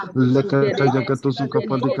 everything Lekata yagato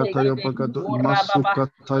sukapalikata yabagado,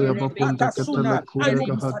 masukata yabapunde ketele and kuria they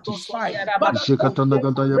be gahati. satisfied. But Jikata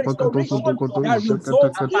lagata yabagato restoration sudogodo, that jakata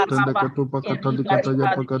results katende ketuba katalikata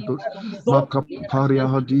yabagado. Makaparia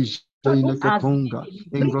hadij. Taina ketonga,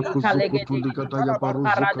 inga kuzukutu ligata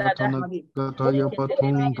yabaruzukata nagata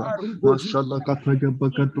yabatonga. Mashallah kataya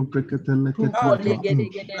bagatu preketele ketuata.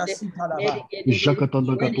 Jakata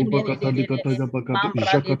lagatu bakata ligata yabagadi.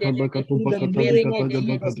 Jakata lagatu in the bakata name ligata of Jesus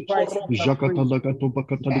yabagadi. Christ. Jakata lagatu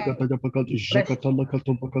bakata ligata yabagadi. Jakata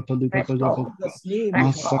lagatu bakata ligata In yabaga. Jesus' name we have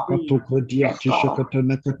Masakatu prayed. krediati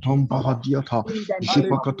shekatene ketomba hadiata.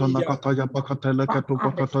 Jipakata Hallelujah. nakata yabakata leketu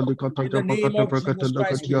bakata ligata In the name yabagata of preketele Jesus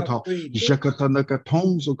Christ we have ketiata. prayed.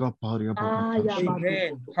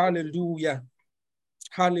 Amen. Hallelujah.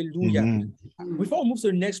 Hallelujah. Amen. Before we move to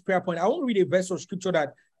the next prayer point, I want to read a verse of scripture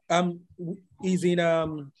that is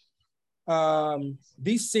in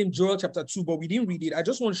this same Joel chapter 2, but we didn't read it. I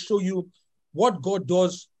just want to show you what God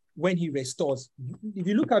does when he restores. If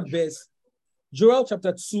you look at Joel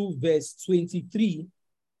chapter 2, verse 23,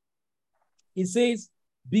 it says,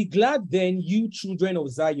 "Be glad then, you children of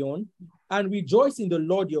Zion, and rejoice in the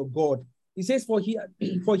Lord your God." It says, for he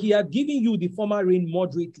had given you the former rain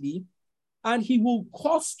moderately, and he will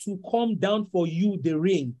cause to come down for you the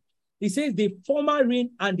rain. It says the former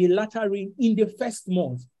rain and the latter rain in the first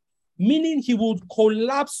month, meaning he would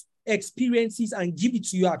collapse experiences and give it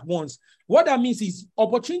to you at once. What that means is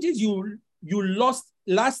opportunities you lost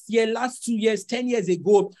last year, last 2 years, 10 years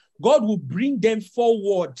ago, God will bring them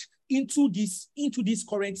forward into this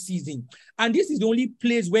current season. And this is the only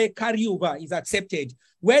place where carryover is accepted,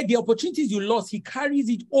 where the opportunities you lost, he carries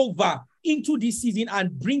it over into this season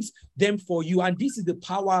and brings them for you. And this is the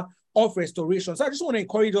power of restoration. So I just want to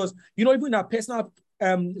encourage us, even in our personal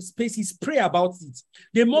spaces, pray about it.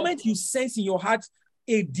 The moment you sense in your heart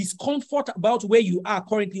a discomfort about where you are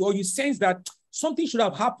currently, or you sense that something should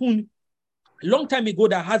have happened a long time ago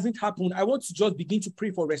that hasn't happened, I want to just begin to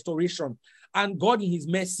pray for restoration. And God in his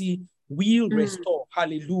mercy will restore.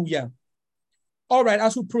 Hallelujah. All right,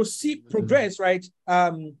 as we progress, right?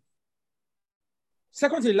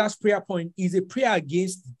 Second to the last prayer point is a prayer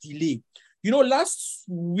against delay. You know, last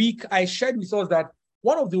week I shared with us that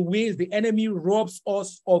one of the ways the enemy robs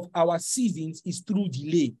us of our seasons is through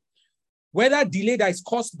delay. Whether delay that is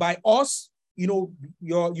caused by us, you know,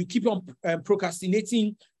 you keep on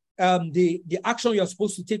procrastinating the action you're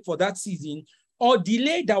supposed to take for that season, or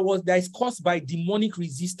delay that is caused by demonic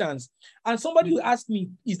resistance. And somebody will ask me,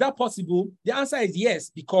 is that possible? The answer is yes,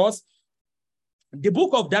 because the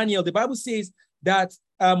book of Daniel, the Bible says that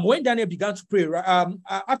when Daniel began to pray,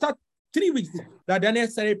 after 3 weeks that Daniel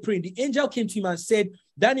started praying, the angel came to him and said,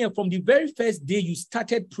 Daniel, from the very first day you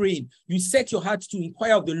started praying, you set your heart to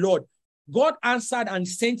inquire of the Lord. God answered and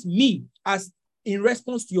sent me as in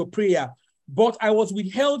response to your prayer. But I was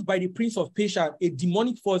withheld by the prince of Persia, a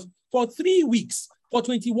demonic force, for 3 weeks, for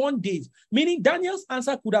 21 days. Meaning Daniel's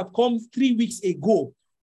answer could have come 3 weeks ago,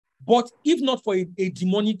 but if not for a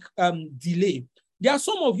demonic delay. There are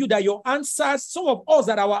some of you that your answers, some of us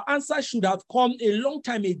that our answers should have come a long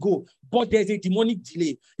time ago, but there's a demonic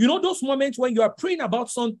delay. You know those moments when you are praying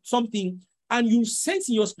about something and you sense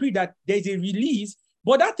in your spirit that there's a release,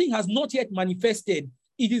 but that thing has not yet manifested.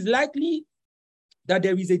 It is likely that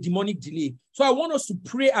there is a demonic delay. So I want us to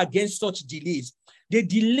pray against such delays. The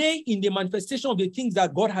delay in the manifestation of the things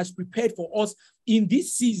that God has prepared for us in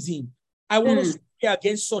this season. I want us to pray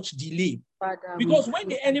against such delay. Because when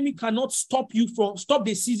the enemy cannot stop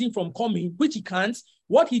the season from coming, which he can't,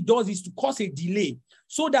 what he does is to cause a delay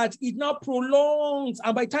so that it now prolongs.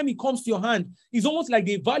 And by the time it comes to your hand, it's almost like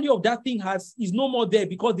the value of that thing is no more there,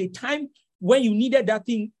 because the time when you needed that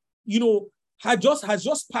thing, you know, has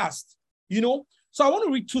just passed, you know. So I want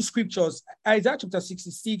to read 2 scriptures, Isaiah chapter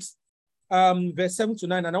 66, verse 7 to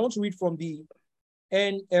 9, and I want to read from the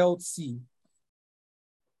NLT.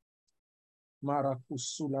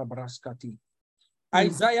 Marakusula Braskati.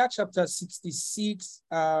 Isaiah chapter 66,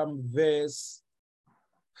 verse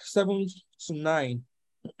 7 to 9.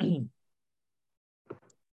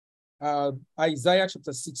 Isaiah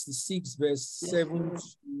chapter 66, verse 7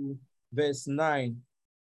 to verse 9.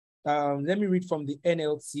 Let me read from the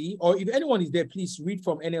NLT, or if anyone is there, please read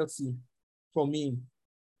from NLT for me.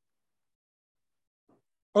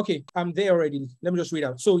 Okay, I'm there already. Let me just read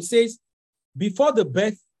out. So it says, before the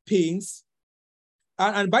birth pains,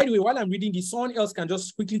 and by the way, while I'm reading this, someone else can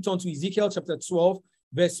just quickly turn to Ezekiel chapter 12,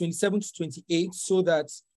 verse 27 to 28, so that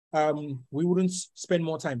we wouldn't spend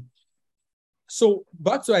more time. So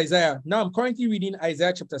back to Isaiah. Now I'm currently reading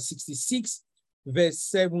Isaiah chapter 66, verse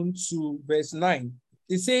 7 to verse 9.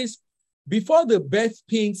 It says, before the birth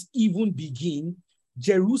pains even begin,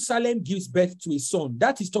 Jerusalem gives birth to a son.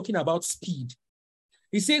 That is talking about speed.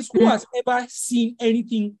 It says, who has ever seen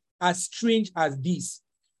anything as strange as this?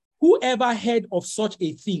 Who ever heard of such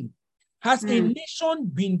a thing? Has a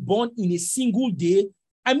nation been born in a single day?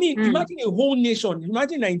 I mean, imagine a whole nation.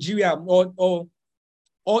 Imagine Nigeria or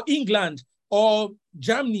England or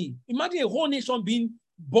Germany. Imagine a whole nation being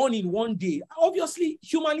born in one day. Obviously,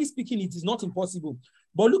 humanly speaking, it is not impossible.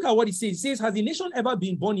 But look at what it says. It says, has a nation ever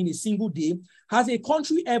been born in a single day? Has a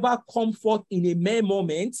country ever come forth in a mere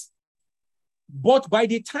moment? But by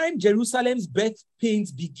the time Jerusalem's birth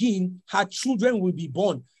pains begin, her children will be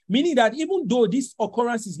born. Meaning that even though this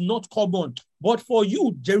occurrence is not common, but for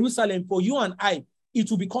you, Jerusalem, for you and I, it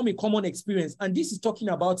will become a common experience. And this is talking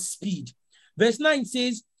about speed. Verse 9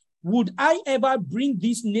 says, would I ever bring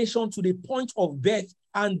this nation to the point of birth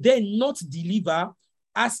and then not deliver?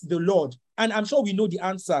 Ask the Lord. And I'm sure we know the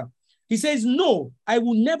answer. He says, no, I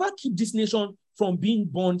will never keep this nation from being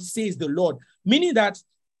born, says the Lord. Meaning that,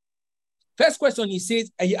 first question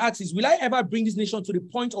he asks is, will I ever bring this nation to a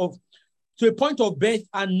point of birth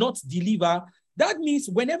and not deliver? That means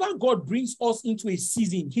whenever God brings us into a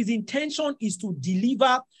season, his intention is to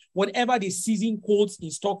deliver whatever the season holds in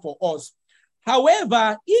stock for us.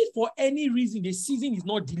 However, if for any reason the season is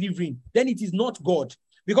not delivering, then it is not God.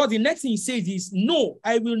 Because the next thing he says is, no,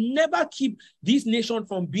 I will never keep this nation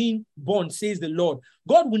from being born, says the Lord.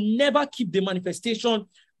 God will never keep the manifestation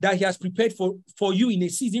that he has prepared for you in a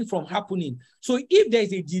season from happening. So if there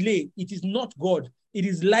is a delay, it is not God. It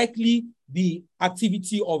is likely the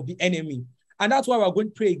activity of the enemy. And that's why we're going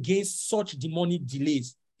to pray against such demonic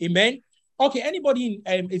delays. Amen. Okay, anybody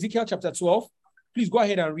in Ezekiel chapter 12, please go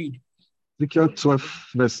ahead and read. Ezekiel 12,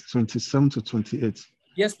 verse 27 to 28.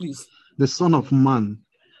 Yes, please. The Son of Man,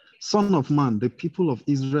 the people of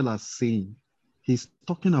Israel are saying, he's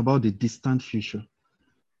talking about the distant future.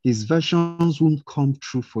 His versions won't come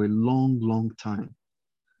true for a long, long time.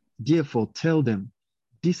 Therefore, tell them,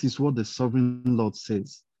 this is what the sovereign Lord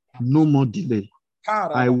says. No more delay.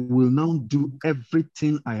 I will now do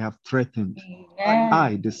everything I have threatened.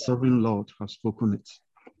 I, the sovereign Lord, have spoken it.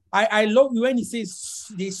 I love when he says,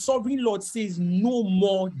 the sovereign Lord says, no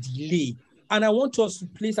more delay. And I want us to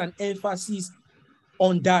place an emphasis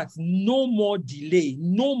on that. No more delay.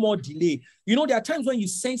 No more delay. You know, there are times when you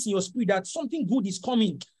sense in your spirit that something good is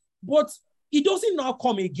coming, but it doesn't now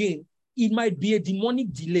come again. It might be a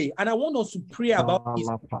demonic delay. And I want us to pray about this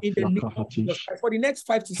in the name of Jesus Christ for the next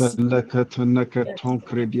 5 to 6 minutes.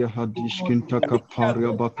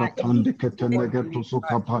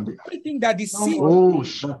 Everything that the seed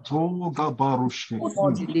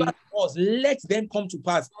let them come to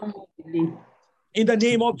pass. In the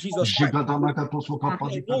name of Jesus Christ. No more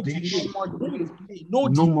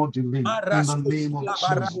delay.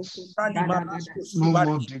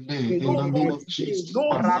 In the name of Jesus. No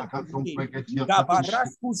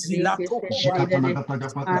more delay. In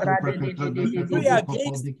the name of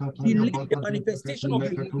Jesus. Pray against the manifestation of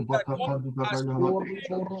the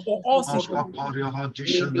for us.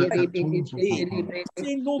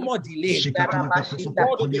 Say no more delay. No more delay.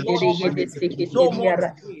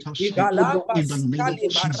 In the name of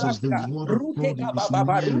Jesus, the word of God in his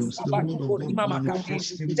nails, the word of God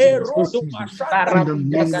manifesting in the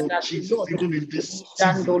name of Jesus, even in this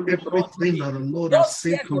season, everything that the Lord has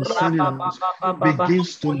said concerning us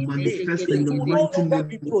begins to manifest in the mighty name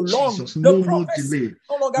of Jesus. No more delay,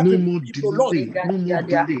 no more delay, no more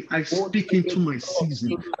delay. I speak into my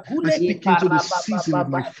season. I speak into the season of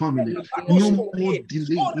my family. No more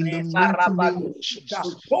delay in the mighty name of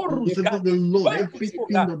Jesus. Whatever the Lord, everything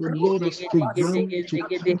that the Lord has programmed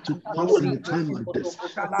to come to pass in a time like this,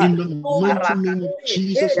 in the mighty name of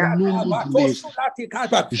Jesus, no more delays.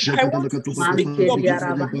 I want to speak to your business.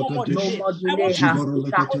 No more delay. I want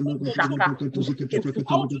to speak concerning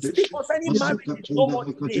marriage. No more delay. I want to speak business opportunity. No more delay.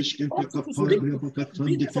 I say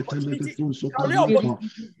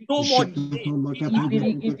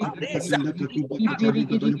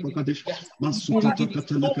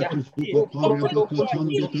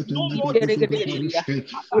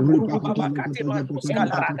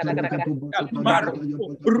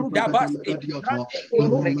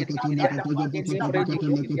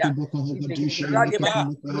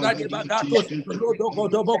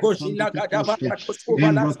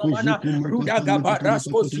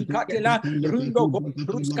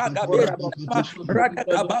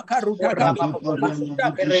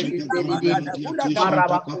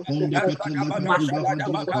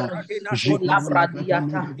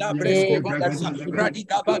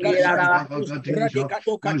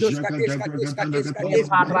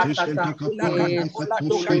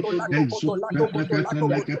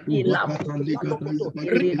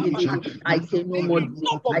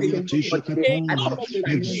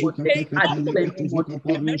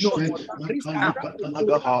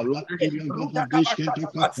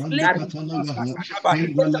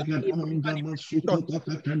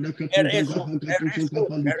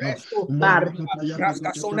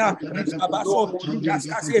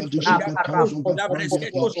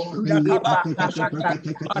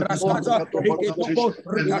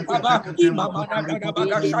no more.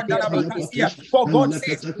 For God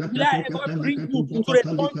says, will I ever bring you to the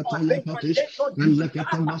point of faith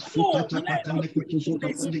and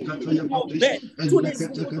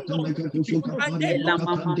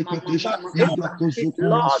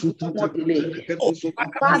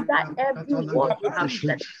Father, everyone has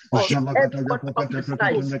said, everyone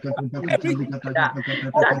prophesies everything that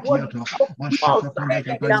what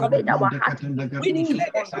that made our heart winning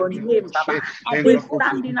your name, Baba. We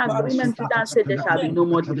stand in agreement with that, say there shall be no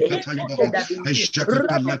more delay. That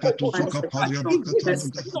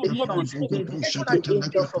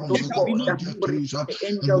the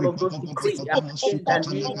angel of those decrees in the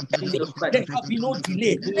name of Jesus Christ. There shall be no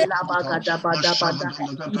delay.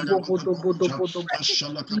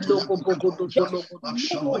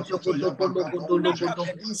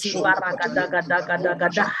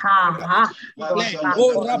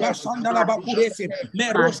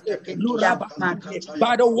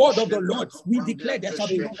 By the word of the Lord, we declare there shall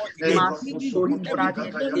be no more delay.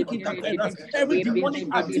 Every demonic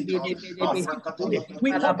activity,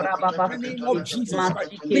 we come in the name of Jesus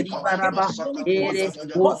Christ. We come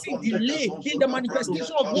causing delay in the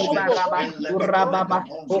manifestation of what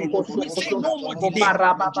we say no more delay.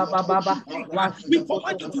 We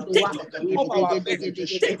command you to take your hands off our bed,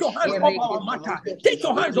 take your hands off our matter, take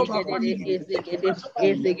your hands off our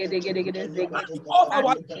of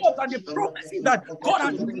our hopes and the promises that God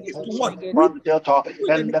has released to us.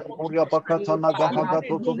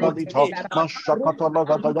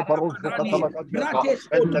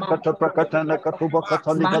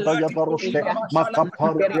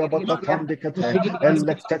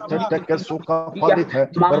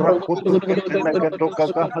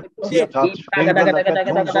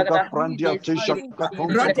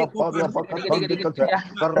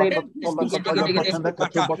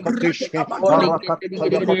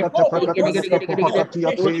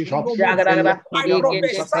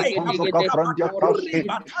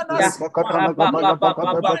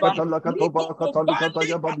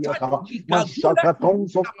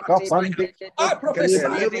 I prophesy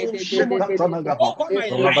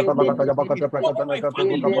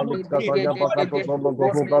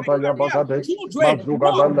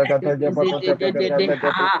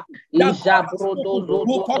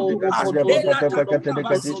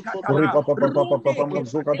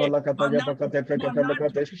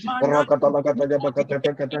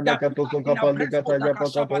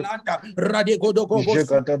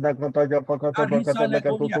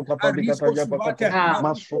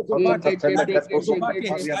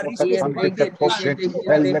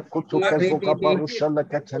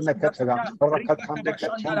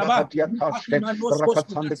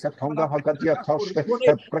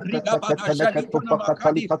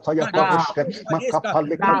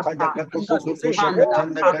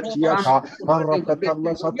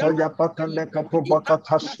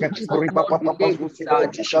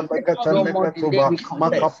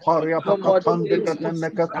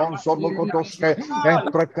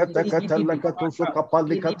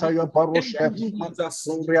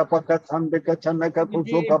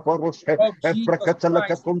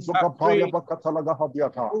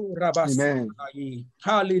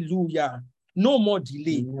Hallelujah. No more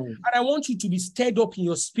delay. And I want you to be stirred up in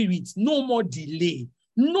your spirit. No more delay.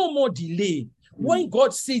 No more delay. When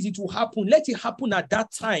God says it will happen, let it happen at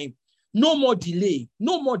that time. No more delay.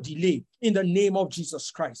 No more delay in the name of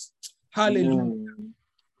Jesus Christ. Hallelujah.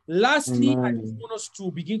 Lastly, I just want us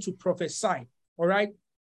to begin to prophesy. All right.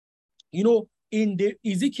 You know, in the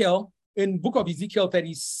Ezekiel, in book of Ezekiel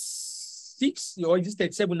 36, or is it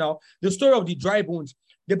 37 now, the story of the dry bones,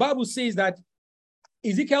 the Bible says that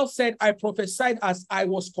Ezekiel said, I prophesied as I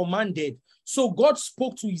was commanded. So God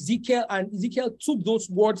spoke to Ezekiel, and Ezekiel took those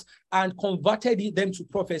words and converted them to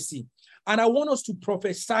prophecy. And I want us to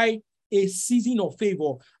prophesy a season of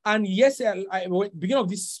favor. And yes, beginning of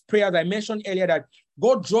this prayer that I mentioned earlier, that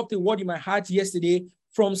God dropped a word in my heart yesterday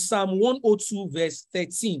from Psalm 102, verse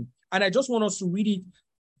 13. And I just want us to read it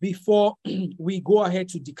before we go ahead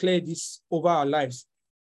to declare this over our lives.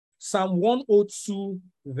 Psalm 102,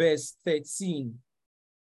 verse 13.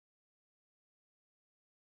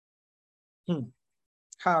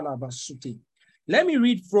 Let me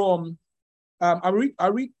read from, I'll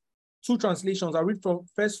read two translations. I'll read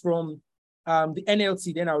first from the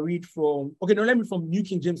NLT, then I'll read from, let me read from New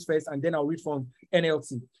King James first, and then I'll read from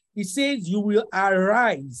NLT. It says, you will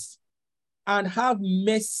arise and have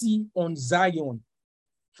mercy on Zion,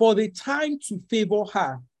 for the time to favor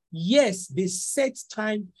her. Yes, the set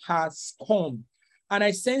time has come. And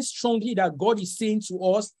I sense strongly that God is saying to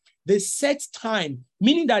us, the set time,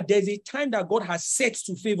 meaning that there's a time that God has set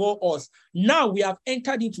to favor us. Now we have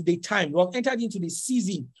entered into the time, we have entered into the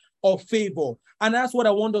season of favor. And that's what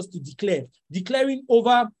I want us to declare. Declaring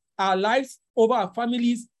over our lives, over our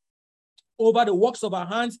families, over the works of our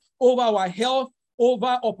hands, over our health,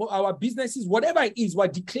 over our businesses, whatever it is, we're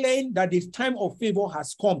declaring that the time of favor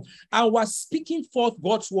has come. And we're speaking forth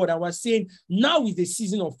God's word, and we're saying, now is the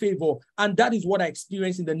season of favor. And that is what I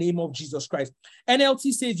experience in the name of Jesus Christ.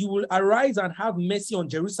 NLT says, you will arise and have mercy on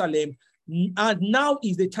Jerusalem. And now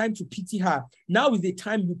is the time to pity her. Now is the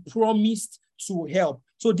time you promised to help.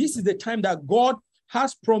 So this is the time that God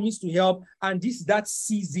has promised to help. And this is that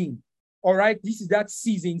season. All right. This is that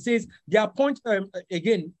season. It says, their point,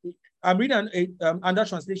 again, I'm reading another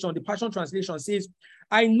translation. The Passion Translation says,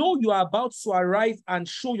 I know you are about to arise and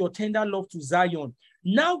show your tender love to Zion.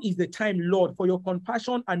 Now is the time, Lord, for your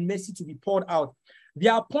compassion and mercy to be poured out. The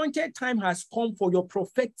appointed time has come for your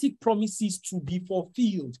prophetic promises to be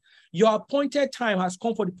fulfilled. Your appointed time has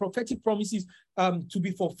come for the prophetic promises to be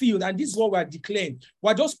fulfilled. And this is what we're declaring.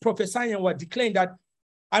 We're just prophesying and we're declaring that.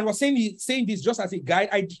 And we're saying this just as a guide.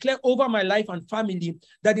 I declare over my life and family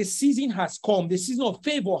that the season has come. The season of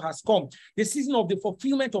favor has come. The season of the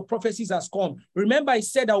fulfillment of prophecies has come. Remember, I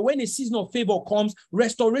said that when a season of favor comes,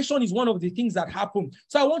 restoration is one of the things that happen.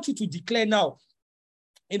 So I want you to declare now,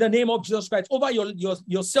 in the name of Jesus Christ, over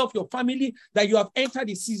yourself, your family, that you have entered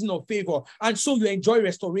the season of favor. And so you enjoy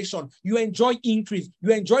restoration, you enjoy increase,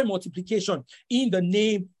 you enjoy multiplication in the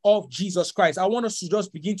name of Jesus Christ. I want us to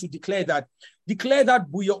just begin to declare that. Declare that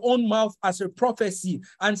with your own mouth as a prophecy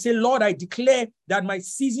and say, Lord, I declare that my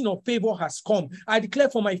season of favor has come. I declare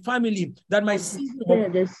for my family that my season of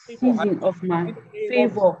my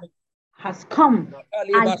favor has come.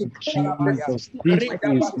 I declare Jesus, this is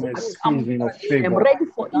my season of favor. I'm ready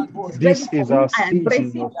for it. This is our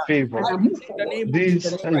season of favor. This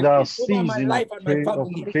is our season of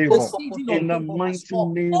favor. In the mighty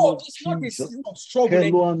name of Jesus.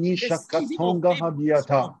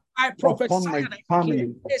 I prophesy upon my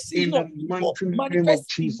family in the mighty name of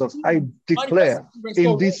Jesus. I declare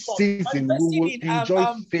in this season we will enjoy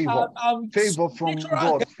favor, favor from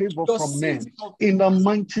God, favor from men. In the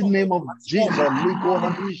mighty name of Jesus.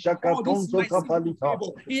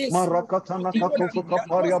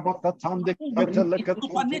 Kaparia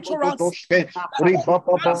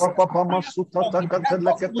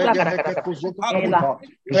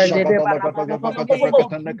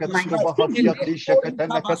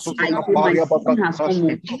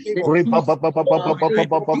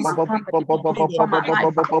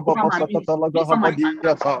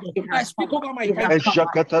I speak over my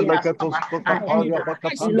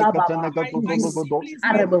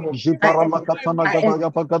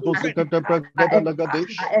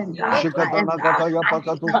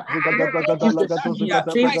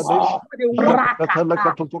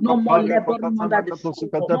no more laboring under the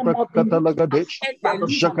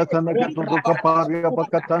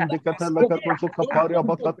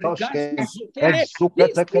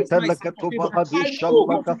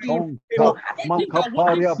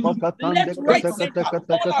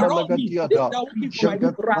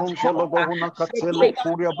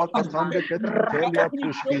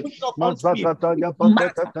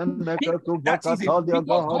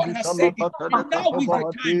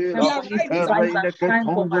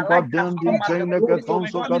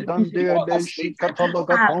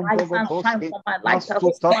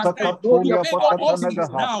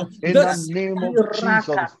in the name of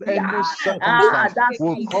Jesus, any circumstance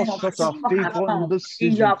will cause such a favor in this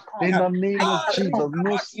season. In the name of Jesus,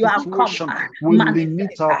 no situation will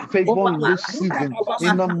limit our favor in this season.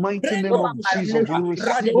 In the mighty name of Jesus, we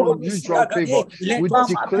receive unusual favor. We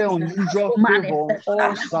declare unusual favor on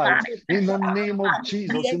all sides. In the name of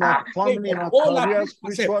Jesus, in our family, in our career,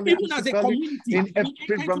 spiritually, physically, in every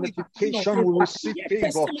ramification, we receive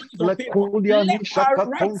favor.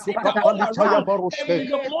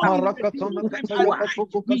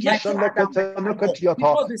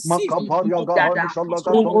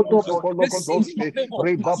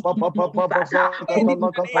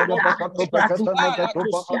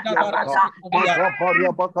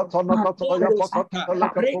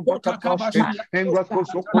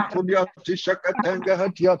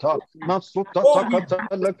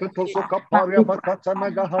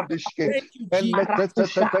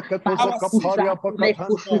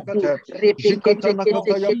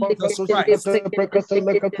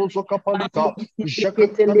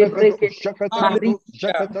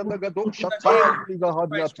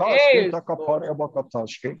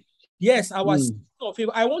 Yes, our season of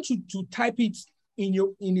favor. I want you to type it in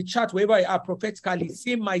the chat wherever you are prophetically.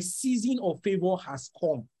 Say, my season of favor has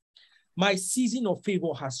come. My season of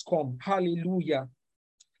favor has come. Hallelujah.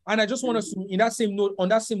 And I just want us to, on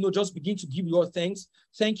that same note, just begin to give your thanks.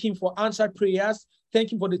 Thank him for answered prayers.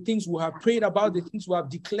 Thank him for the things we have prayed about, the things we have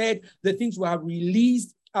declared, the things we have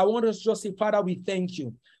released. I want us to just say, Father, we thank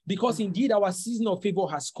you. Because indeed our season of favor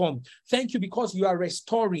has come. Thank you because you are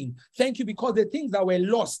restoring. Thank you because the things that were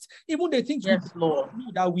lost, even the things that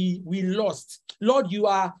we lost, Lord, you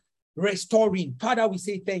are restoring. Father, we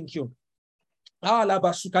say thank you.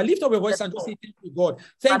 Lift up your voice and just say thank you, God.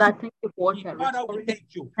 Thank you for what you're restoring.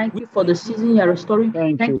 Thank you for the season you're restoring.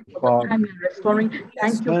 Thank you for the time you're restoring.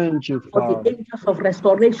 Thank you for the angels of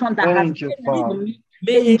restoration that have given to me.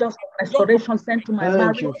 Angels of restoration sent to my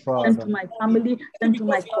marriage, sent to my family, sent to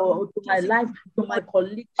my life, to my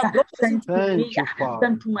colleagues, sent to me,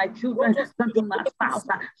 sent to my children, sent to my spouse,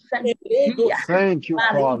 sent to me. Thank you,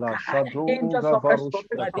 Father. Angels of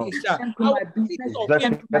restoration sent to my business,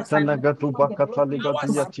 sent to my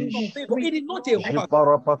it is not a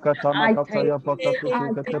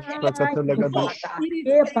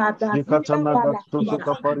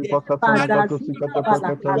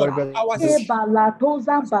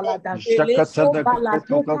Rosa balada.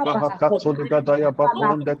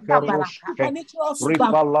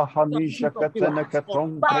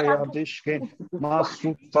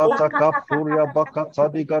 Masutata Katuria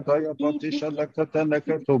Bakatadi Gadaya Batisha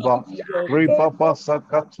Lekateneketuba, Ripapasa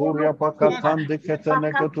Katuria Bakatandi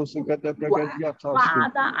Keteneketusukete Pregadiataski,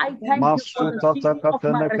 Masutata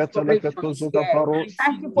Kateneketeleketuzuka Paro,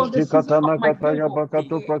 Jikatanakataya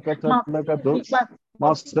Bakatu Prakatanagados,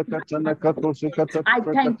 Masakatanekatusikete I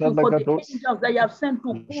thank you for the Prekatelegados, angels that you have sent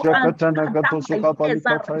to go and Jakatanagatusuka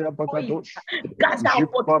Palikataya Bagados,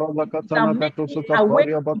 Jiparalakatanagatusuka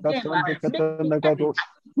Paria Bakatandi Ketenegados.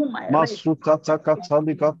 Masutata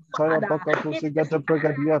Katalika Taya Bakatusigata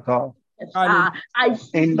Pregadiata.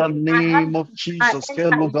 In the name of Jesus,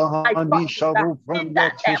 Kelugahani Sharu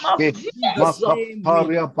Vrandyateske,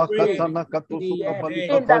 Makaparia Bakatana Katusuka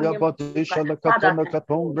Balikataya Batisha Lakatana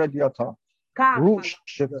Katon Radiata.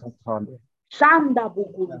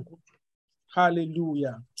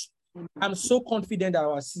 Hallelujah. I'm so confident that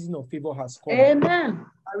our season of favor has come. Amen.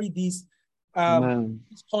 Carry this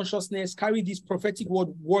consciousness, carry this prophetic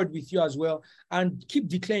word with you as well, and keep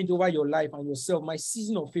declaring over your life and yourself, my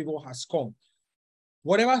season of favor has come.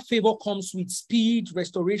 Whatever favor comes with speed,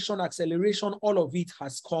 restoration, acceleration, all of it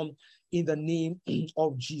has come in the name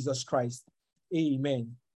of Jesus Christ.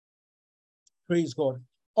 Amen. Praise God.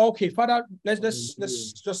 Okay, Father, let's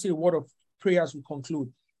just say a word of prayer as we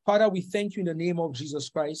conclude. Father, we thank you in the name of Jesus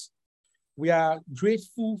Christ. We are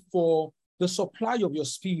grateful for the supply of your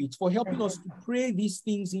spirit, for helping us to pray these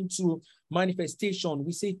things into manifestation.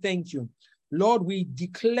 We say thank you. Lord, we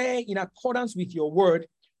declare in accordance with your word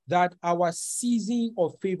that our season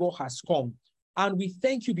of favor has come. And we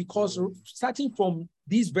thank you because starting from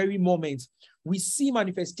this very moment, we see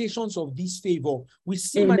manifestations of this favor. We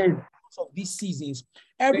see manifestations of these seasons.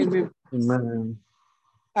 Everything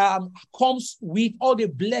comes with all the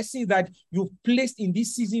blessings that you've placed in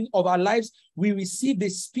this season of our lives. We receive the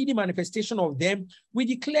speedy manifestation of them. We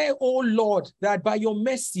declare, oh Lord, that by your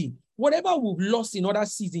mercy, whatever we've lost in other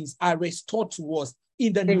seasons are restored to us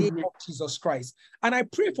in the name of Jesus Christ. And I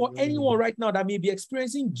pray for anyone right now that may be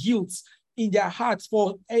experiencing guilt in their hearts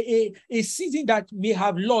for a season that may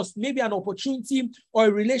have lost, maybe an opportunity or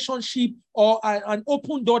a relationship or an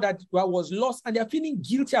open door that was lost, and they're feeling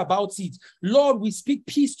guilty about it. Lord, we speak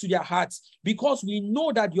peace to their hearts because we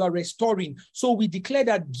know that you are restoring. So we declare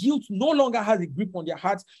that guilt no longer has a grip on their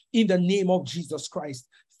hearts in the name of Jesus Christ.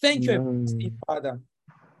 Thank you, Father.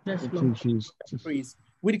 Yes, Lord. Praise.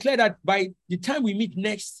 We declare that by the time we meet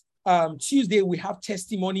next Tuesday, we have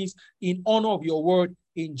testimonies in honor of your word.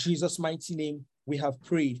 In Jesus' mighty name, we have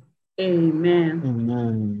prayed. Amen.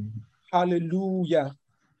 Amen. Hallelujah.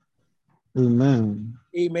 Amen.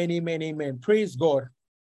 Amen, amen, amen. Praise God.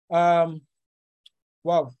 Wow,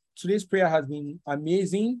 today's prayer has been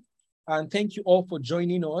amazing. And thank you all for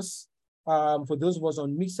joining us. For those of us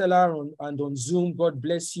on Mixlr and on Zoom, God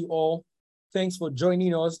bless you all. Thanks for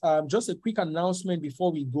joining us. Just a quick announcement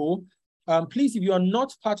before we go. Please, if you are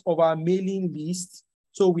not part of our mailing list,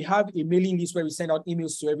 so we have a mailing list where we send out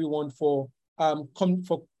emails to everyone for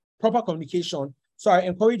proper communication. So I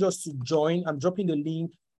encourage us to join. I'm dropping the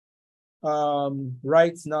link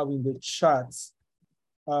right now in the chat.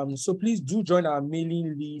 So please do join our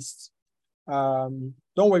mailing list. Don't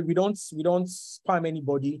worry, we don't spam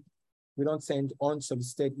anybody. We don't send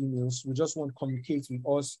unsolicited emails. We just want to communicate with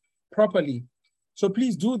us properly. So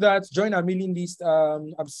please do that. Join our mailing list.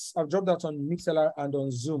 I've dropped that on Mixlr and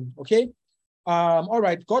on Zoom. Okay. All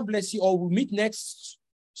right. God bless you all. We'll meet next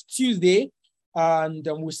Tuesday, and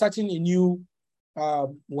we're starting a new.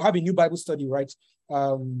 We'll have a new Bible study, right?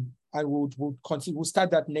 And we'll continue. We'll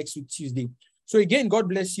start that next week Tuesday. So again, God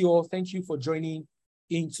bless you all. Thank you for joining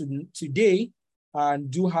in today,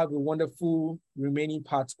 and do have a wonderful remaining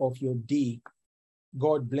part of your day.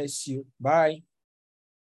 God bless you. Bye.